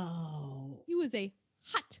 Wow. He was a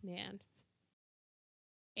hot man.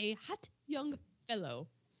 A hot young fellow.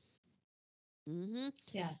 Mm-hmm.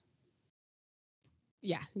 Yeah.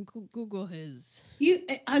 Yeah, Google his...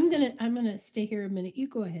 I'm gonna stay here a minute. You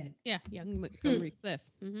go ahead. Yeah, young Montgomery Clift.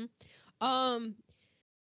 Mm-hmm.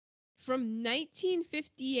 From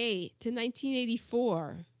 1958 to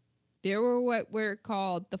 1984, there were what were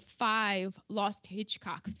called the 5 Lost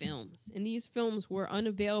Hitchcock films, and these films were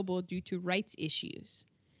unavailable due to rights issues.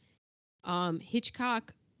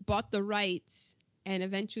 Hitchcock bought the rights and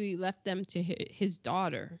eventually left them to his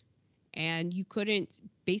daughter, and you couldn't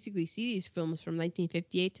basically see these films from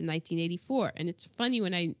 1958 to 1984. And it's funny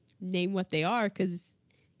when I name what they are, because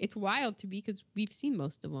it's wild to me, because we've seen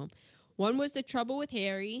most of them. One was The Trouble with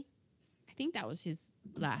Harry. I think that was his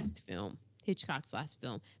last film, Hitchcock's last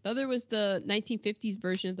film. The other was the 1950s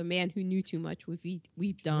version of The Man Who Knew Too Much, which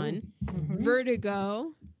we've done. Mhm.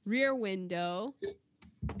 Vertigo, Rear Window,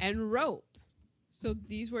 and Rope. So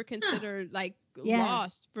these were considered like Yeah.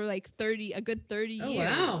 lost for like a good 30 Oh, years.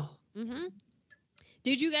 wow. Mm-hmm.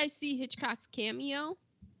 Did you guys see Hitchcock's cameo?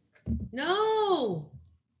 No.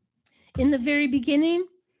 In the very beginning,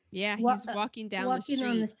 Yeah, Wa- he's walking down the walking street.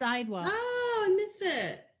 on the sidewalk. Oh, I missed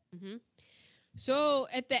it. Mm-hmm. So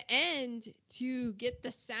at the end, to get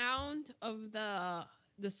the sound of the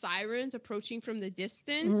sirens approaching from the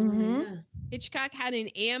distance, Mhm. Yeah. Hitchcock had an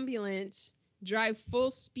ambulance drive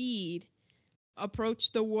full speed,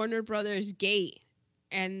 approach the Warner Brothers gate,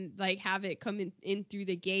 and like have it come in through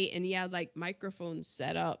the gate, and he had like microphones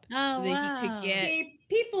set up Oh, so that he could wow. get See,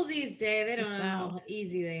 people these days, they the don't know sound. how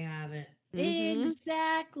easy they have it. Mhm.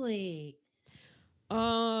 Exactly.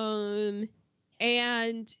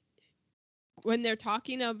 And when they're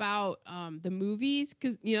talking about the movies,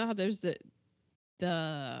 because you know how there's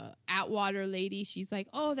the Atwater lady, she's like,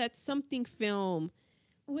 oh, that's something film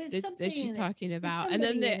With that something she's in it. talking about. With And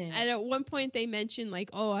then somebody in it. and at one point they mentioned like,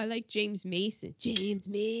 oh, I like James Mason.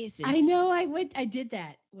 I know. I did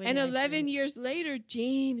that. when And I 11 did. years later,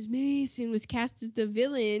 James Mason was cast as the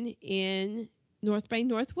villain in North by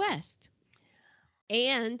Northwest.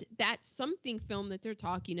 And that something film that they're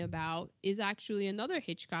talking about is actually another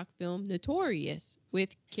Hitchcock film, Notorious,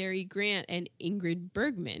 with Cary Grant and Ingrid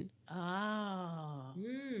Bergman. Oh.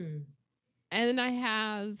 Mm. And then I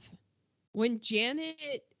have, when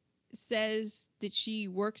Janet says that she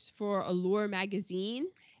works for Allure magazine,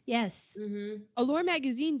 Yes. Mm-hmm. Allure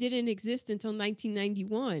magazine didn't exist until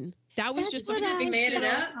 1991. That was That's just what a I made it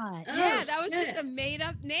up? thought. Oh, yeah, that was shit. just a made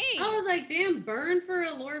up name. I was like, damn, burn for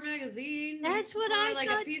Allure magazine. That's what Probably I like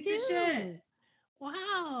thought a piece too. of shit.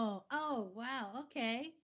 Wow. Oh, wow.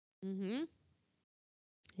 Okay. Mm-hmm.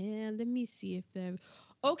 Yeah, let me see if there.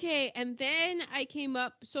 Okay, and then I came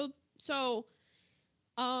up.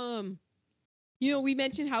 You know, we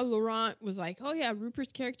mentioned how Laurent was like, oh yeah,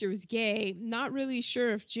 Rupert's character was gay. Not really sure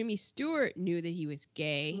if Jimmy Stewart knew that he was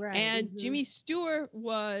gay. Right. And Mhm. Jimmy Stewart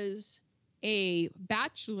was a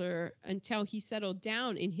bachelor until he settled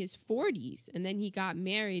down in his 40s, and then he got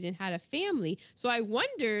married and had a family. So I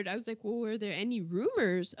wondered, I was like, well, were there any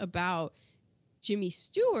rumors about Jimmy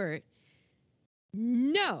Stewart?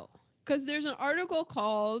 No, because there's an article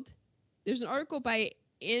by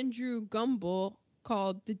Andrew Gumbel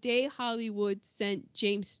called "The Day Hollywood Sent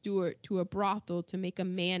James Stewart to a Brothel to Make a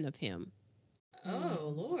Man of Him."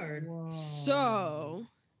 Oh, Lord. Whoa. So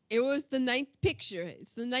it was the ninth picture.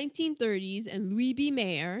 It's the 1930s, and Louis B.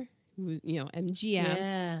 Mayer, who was, you know, MGM,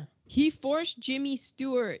 Yeah. he forced Jimmy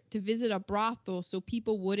Stewart to visit a brothel so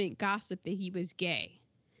people wouldn't gossip that he was gay.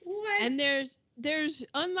 What? And there's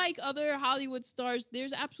unlike other Hollywood stars,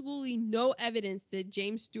 there's absolutely no evidence that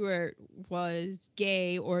James Stewart was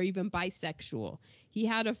gay or even bisexual. He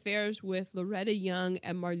had affairs with Loretta Young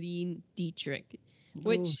and Marlene Dietrich,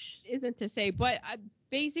 which isn't to say, but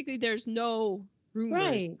basically there's no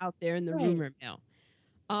rumors Right. out there in the Right. rumor mill.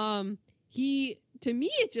 To me,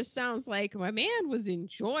 it just sounds like my man was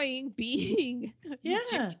enjoying being Yeah.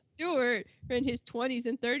 Jimmy Stewart in his 20s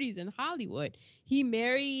and 30s in Hollywood. He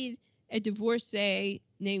married a divorcee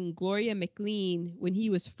named Gloria McLean when he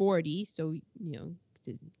was 40, so, you know,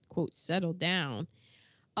 to quote, settle down.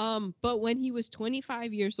 But when he was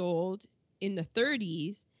 25 years old in the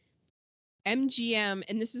 30s, MGM,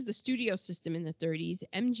 and this is the studio system in the 30s,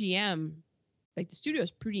 MGM, like the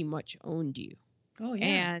studios pretty much owned you. Oh,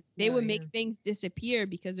 yeah. And they would yeah. make things disappear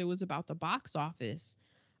because it was about the box office.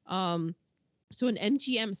 So an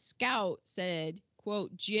MGM scout said,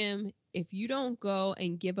 quote, Jim, if you don't go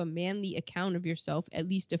and give a manly account of yourself at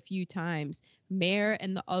least a few times, Mayer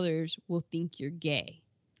and the others will think you're gay.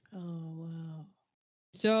 Oh, wow.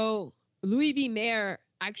 So Louis B. Mayer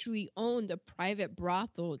actually owned a private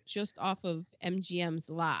brothel just off of MGM's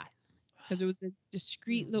lot because it was a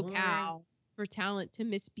discreet Oh, Lord. locale for talent to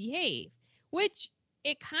misbehave, which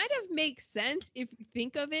it kind of makes sense if you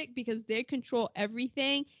think of it because they control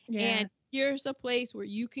everything. Yeah. And here's a place where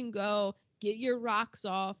you can go get your rocks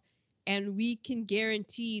off, and we can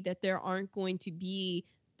guarantee that there aren't going to be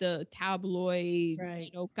the tabloid, Right.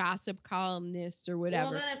 you know, gossip columnists or whatever.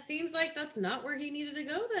 Well, then it seems like that's not where he needed to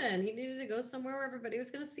go then. He needed to go somewhere where everybody was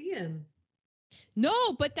going to see him.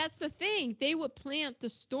 No, but that's the thing. They would plant the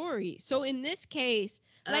story. So in this case,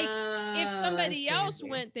 like if somebody else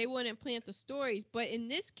went, they wouldn't plant the stories. But in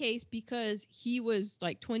this case, because he was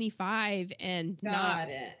like 25 and not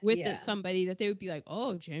with somebody, that they would be like,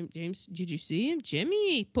 oh, James, did you see him,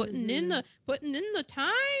 Jimmy, putting in the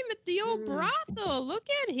time at the old brothel? Look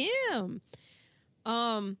at him.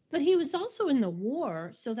 But he was also in the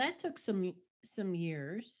war, so that took some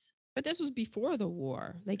years. But this was before the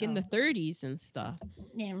war, like in the 30s and stuff.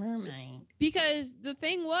 Never mind. Because the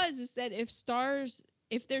thing is that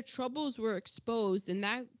if their troubles were exposed, and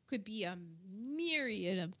that could be a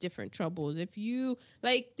myriad of different troubles. If you,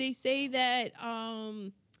 like, they say that,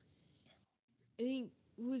 I think,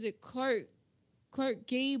 who was it, Clark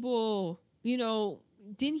Gable,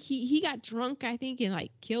 didn't he got drunk, I think, and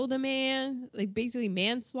like killed a man, like basically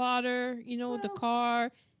manslaughter, with the car.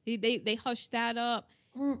 They hushed that up.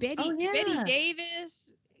 Betty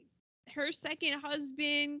Davis, her second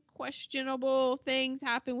husband, questionable things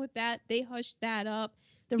happened with that. They hushed that up.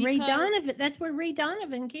 Ray Donovan, that's where Ray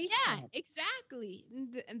Donovan came from. Yeah, exactly.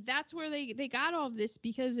 And that's where they got all of this,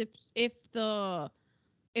 because if the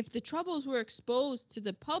troubles were exposed to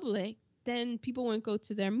the public, then people wouldn't go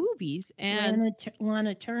to their movies. And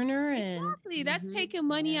Lana Turner, and exactly, that's taking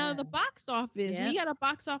money out of the box office. We got a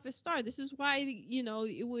box office star. This is why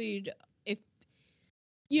it would, if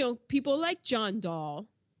people like John Dall,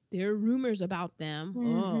 there are rumors about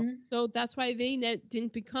them. So that's why they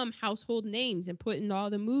didn't become household names and put in all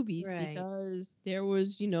the movies, because there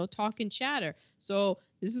was talk and chatter. So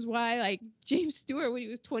this is why, like, James Stewart, when he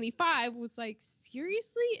was 25, was like,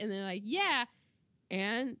 seriously? And they're like, yeah.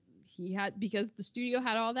 And he had, because the studio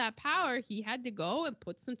had all that power, he had to go and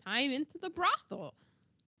put some time into the brothel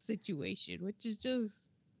situation, which is just,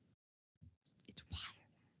 it's wild.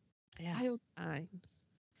 Wild times.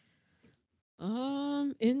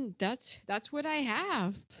 And that's what I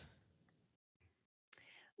have.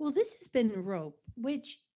 Well, this has been Rope,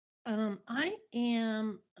 which I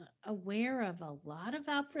am aware of a lot of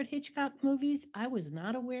Alfred Hitchcock movies. I was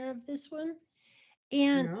not aware of this one,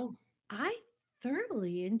 and I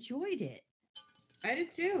thoroughly enjoyed it. I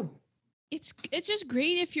did too. It's just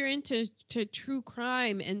great if you're into true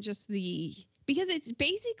crime, and just because it's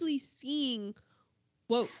basically seeing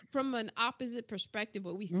what, from an opposite perspective,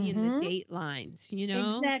 what we see in the Datelines,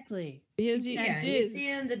 Exactly. Because you're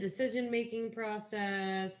seeing the decision-making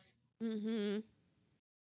process.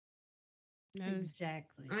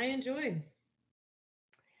 Exactly. I enjoyed.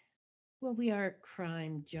 Well, we are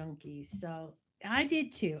crime junkies, so I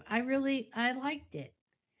did too. I liked it.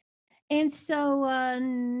 And so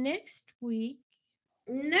next week,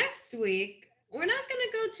 we're not going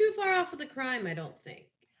to go too far off of the crime, I don't think.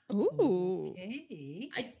 Ooh. Okay.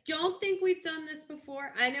 I don't think we've done this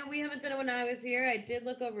before. I know we haven't done it when I was here. I did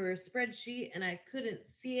look over a spreadsheet and I couldn't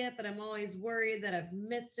see it, but I'm always worried that I've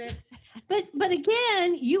missed it. But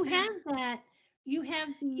again, you have that. You have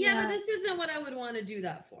the. Yeah, but this isn't what I would want to do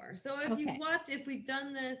that for. So if we've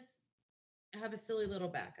done this, have a silly little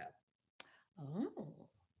backup. Oh.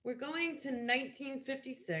 We're going to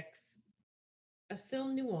 1956, a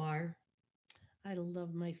film noir. I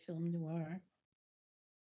love my film noir.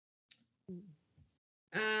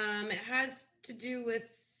 It has to do with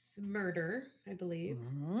murder, I believe.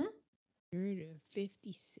 Murder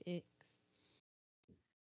 56.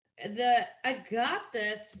 I got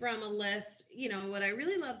this from a list. What I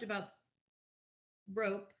really loved about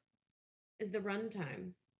Rope is the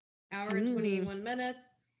runtime, hour and 21 minutes.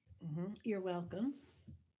 You're welcome.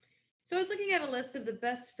 So I was looking at a list of the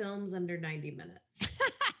best films under 90 minutes.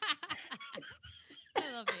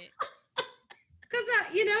 I love it. Because,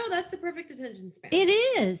 that's the perfect attention span. It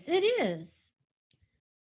is.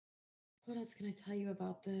 What else can I tell you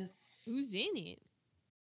about this? Who's in it?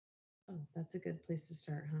 Oh, that's a good place to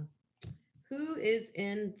start, huh? Who is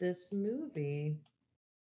in this movie?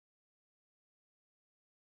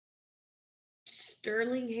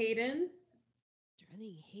 Sterling Hayden.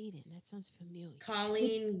 That sounds familiar.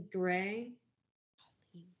 Colleen Gray.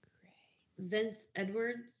 Vince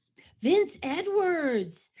Edwards.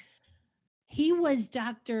 He was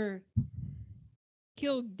Dr.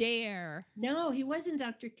 Kildare. No, he wasn't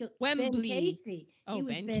Dr. Wembley. Ben Casey. Oh, he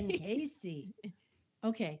was Ben Casey.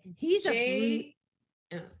 Okay. He's a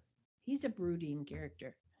brooding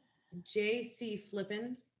character. J.C.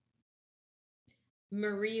 Flippin.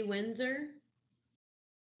 Marie Windsor.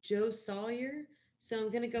 Joe Sawyer. So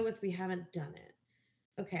I'm going to go with we haven't done it.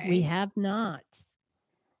 Okay. We have not.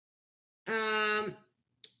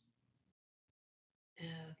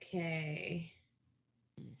 Okay.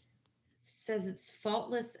 Says it's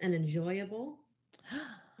faultless and enjoyable.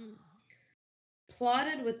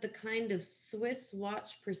 plotted with the kind of Swiss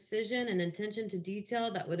watch precision and attention to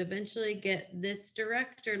detail that would eventually get this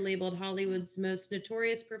director labeled Hollywood's most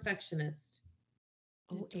notorious perfectionist.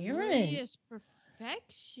 Oh, Aaron. Notorious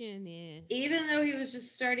perfectionist. Even though he was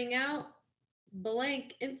just starting out,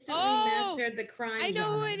 Blank instantly Oh, mastered the crime I know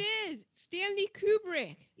genre. who it is. Stanley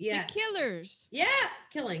Kubrick. Yes. The Killers. Yeah,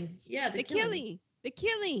 killing. Yeah, The Killing. The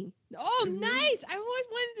Killing. Oh, Mhm. nice. I always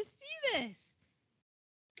wanted to see this.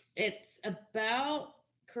 It's about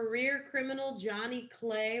career criminal Johnny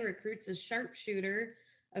Clay recruits a sharpshooter,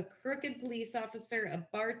 a crooked police officer, a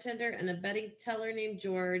bartender, and a betting teller named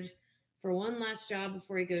George for one last job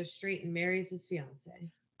before he goes straight and marries his fiancée.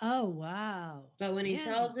 Oh, wow. But when he Yeah.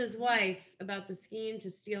 tells his wife about the scheme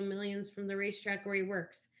to steal millions from the racetrack where he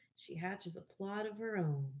works, she hatches a plot of her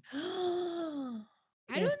own.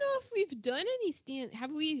 I don't know if we've done any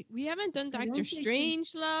have we haven't done I don't Doctor think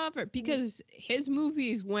Strangelove or because his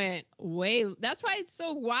movies went way, that's why it's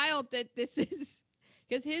so wild that this is,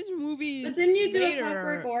 because his movies But didn't you do later, a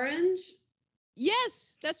Clockwork Orange?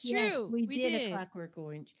 Yes, that's Yes, true. we did a Clockwork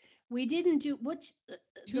Orange. We didn't do which the one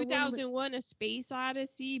with- 2001 A Space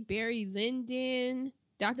Odyssey, Barry Lyndon,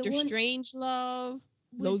 Doctor one- Strangelove,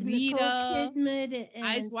 with Nicole Lolita, Kidman and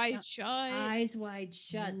Eyes Wide Shut. Eyes Wide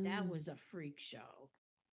Shut. That Mm. was a freak show.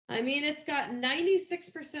 I mean, it's got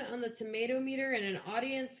 96% on the tomato meter and an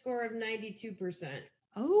audience score of 92%.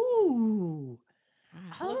 Oh.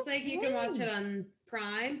 Looks like you can watch Okay. it on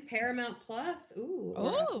Prime, Paramount Plus. Ooh. or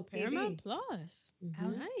Oh, Apple TV. Paramount Plus.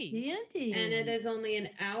 Mhm. Nice. Outstanding. And it is only an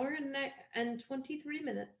hour and 23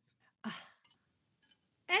 minutes. Ah,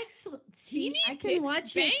 excellent. See, Teeny I can picks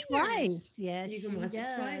watch it twice. bangers. Yes, You can she watch it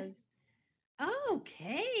does. twice.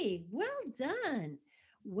 Okay, well done.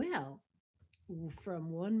 Well,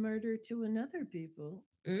 from one murder to another, people,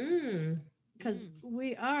 because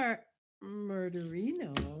we are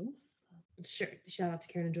murderinos. Sure. Shout out to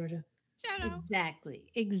Karen and Georgia. Shout out.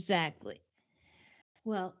 Exactly.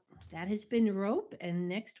 Well, that has been Rope, and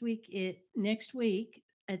next week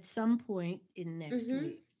at some point in next Mhm.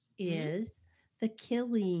 week is The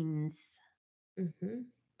Killings. Mm-hmm.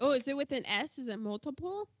 Oh, is it with an S? Is it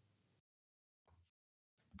multiple?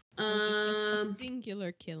 Or is this a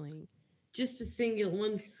singular killing? Just a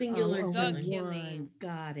one singular Oh, killing. The killing. one.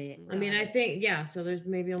 Got it. I mean, got I it. think, yeah, so there's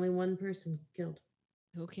maybe only one person killed.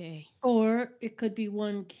 Okay. Or it could be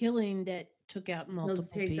one killing that took out multiple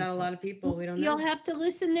It takes people. out a lot of people. We don't know. You'll have to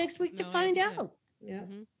listen next week to No find idea. out. Yeah.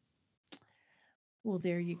 Mhm. Well,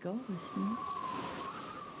 there you go, listeners.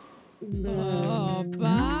 Oh,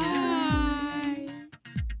 bye.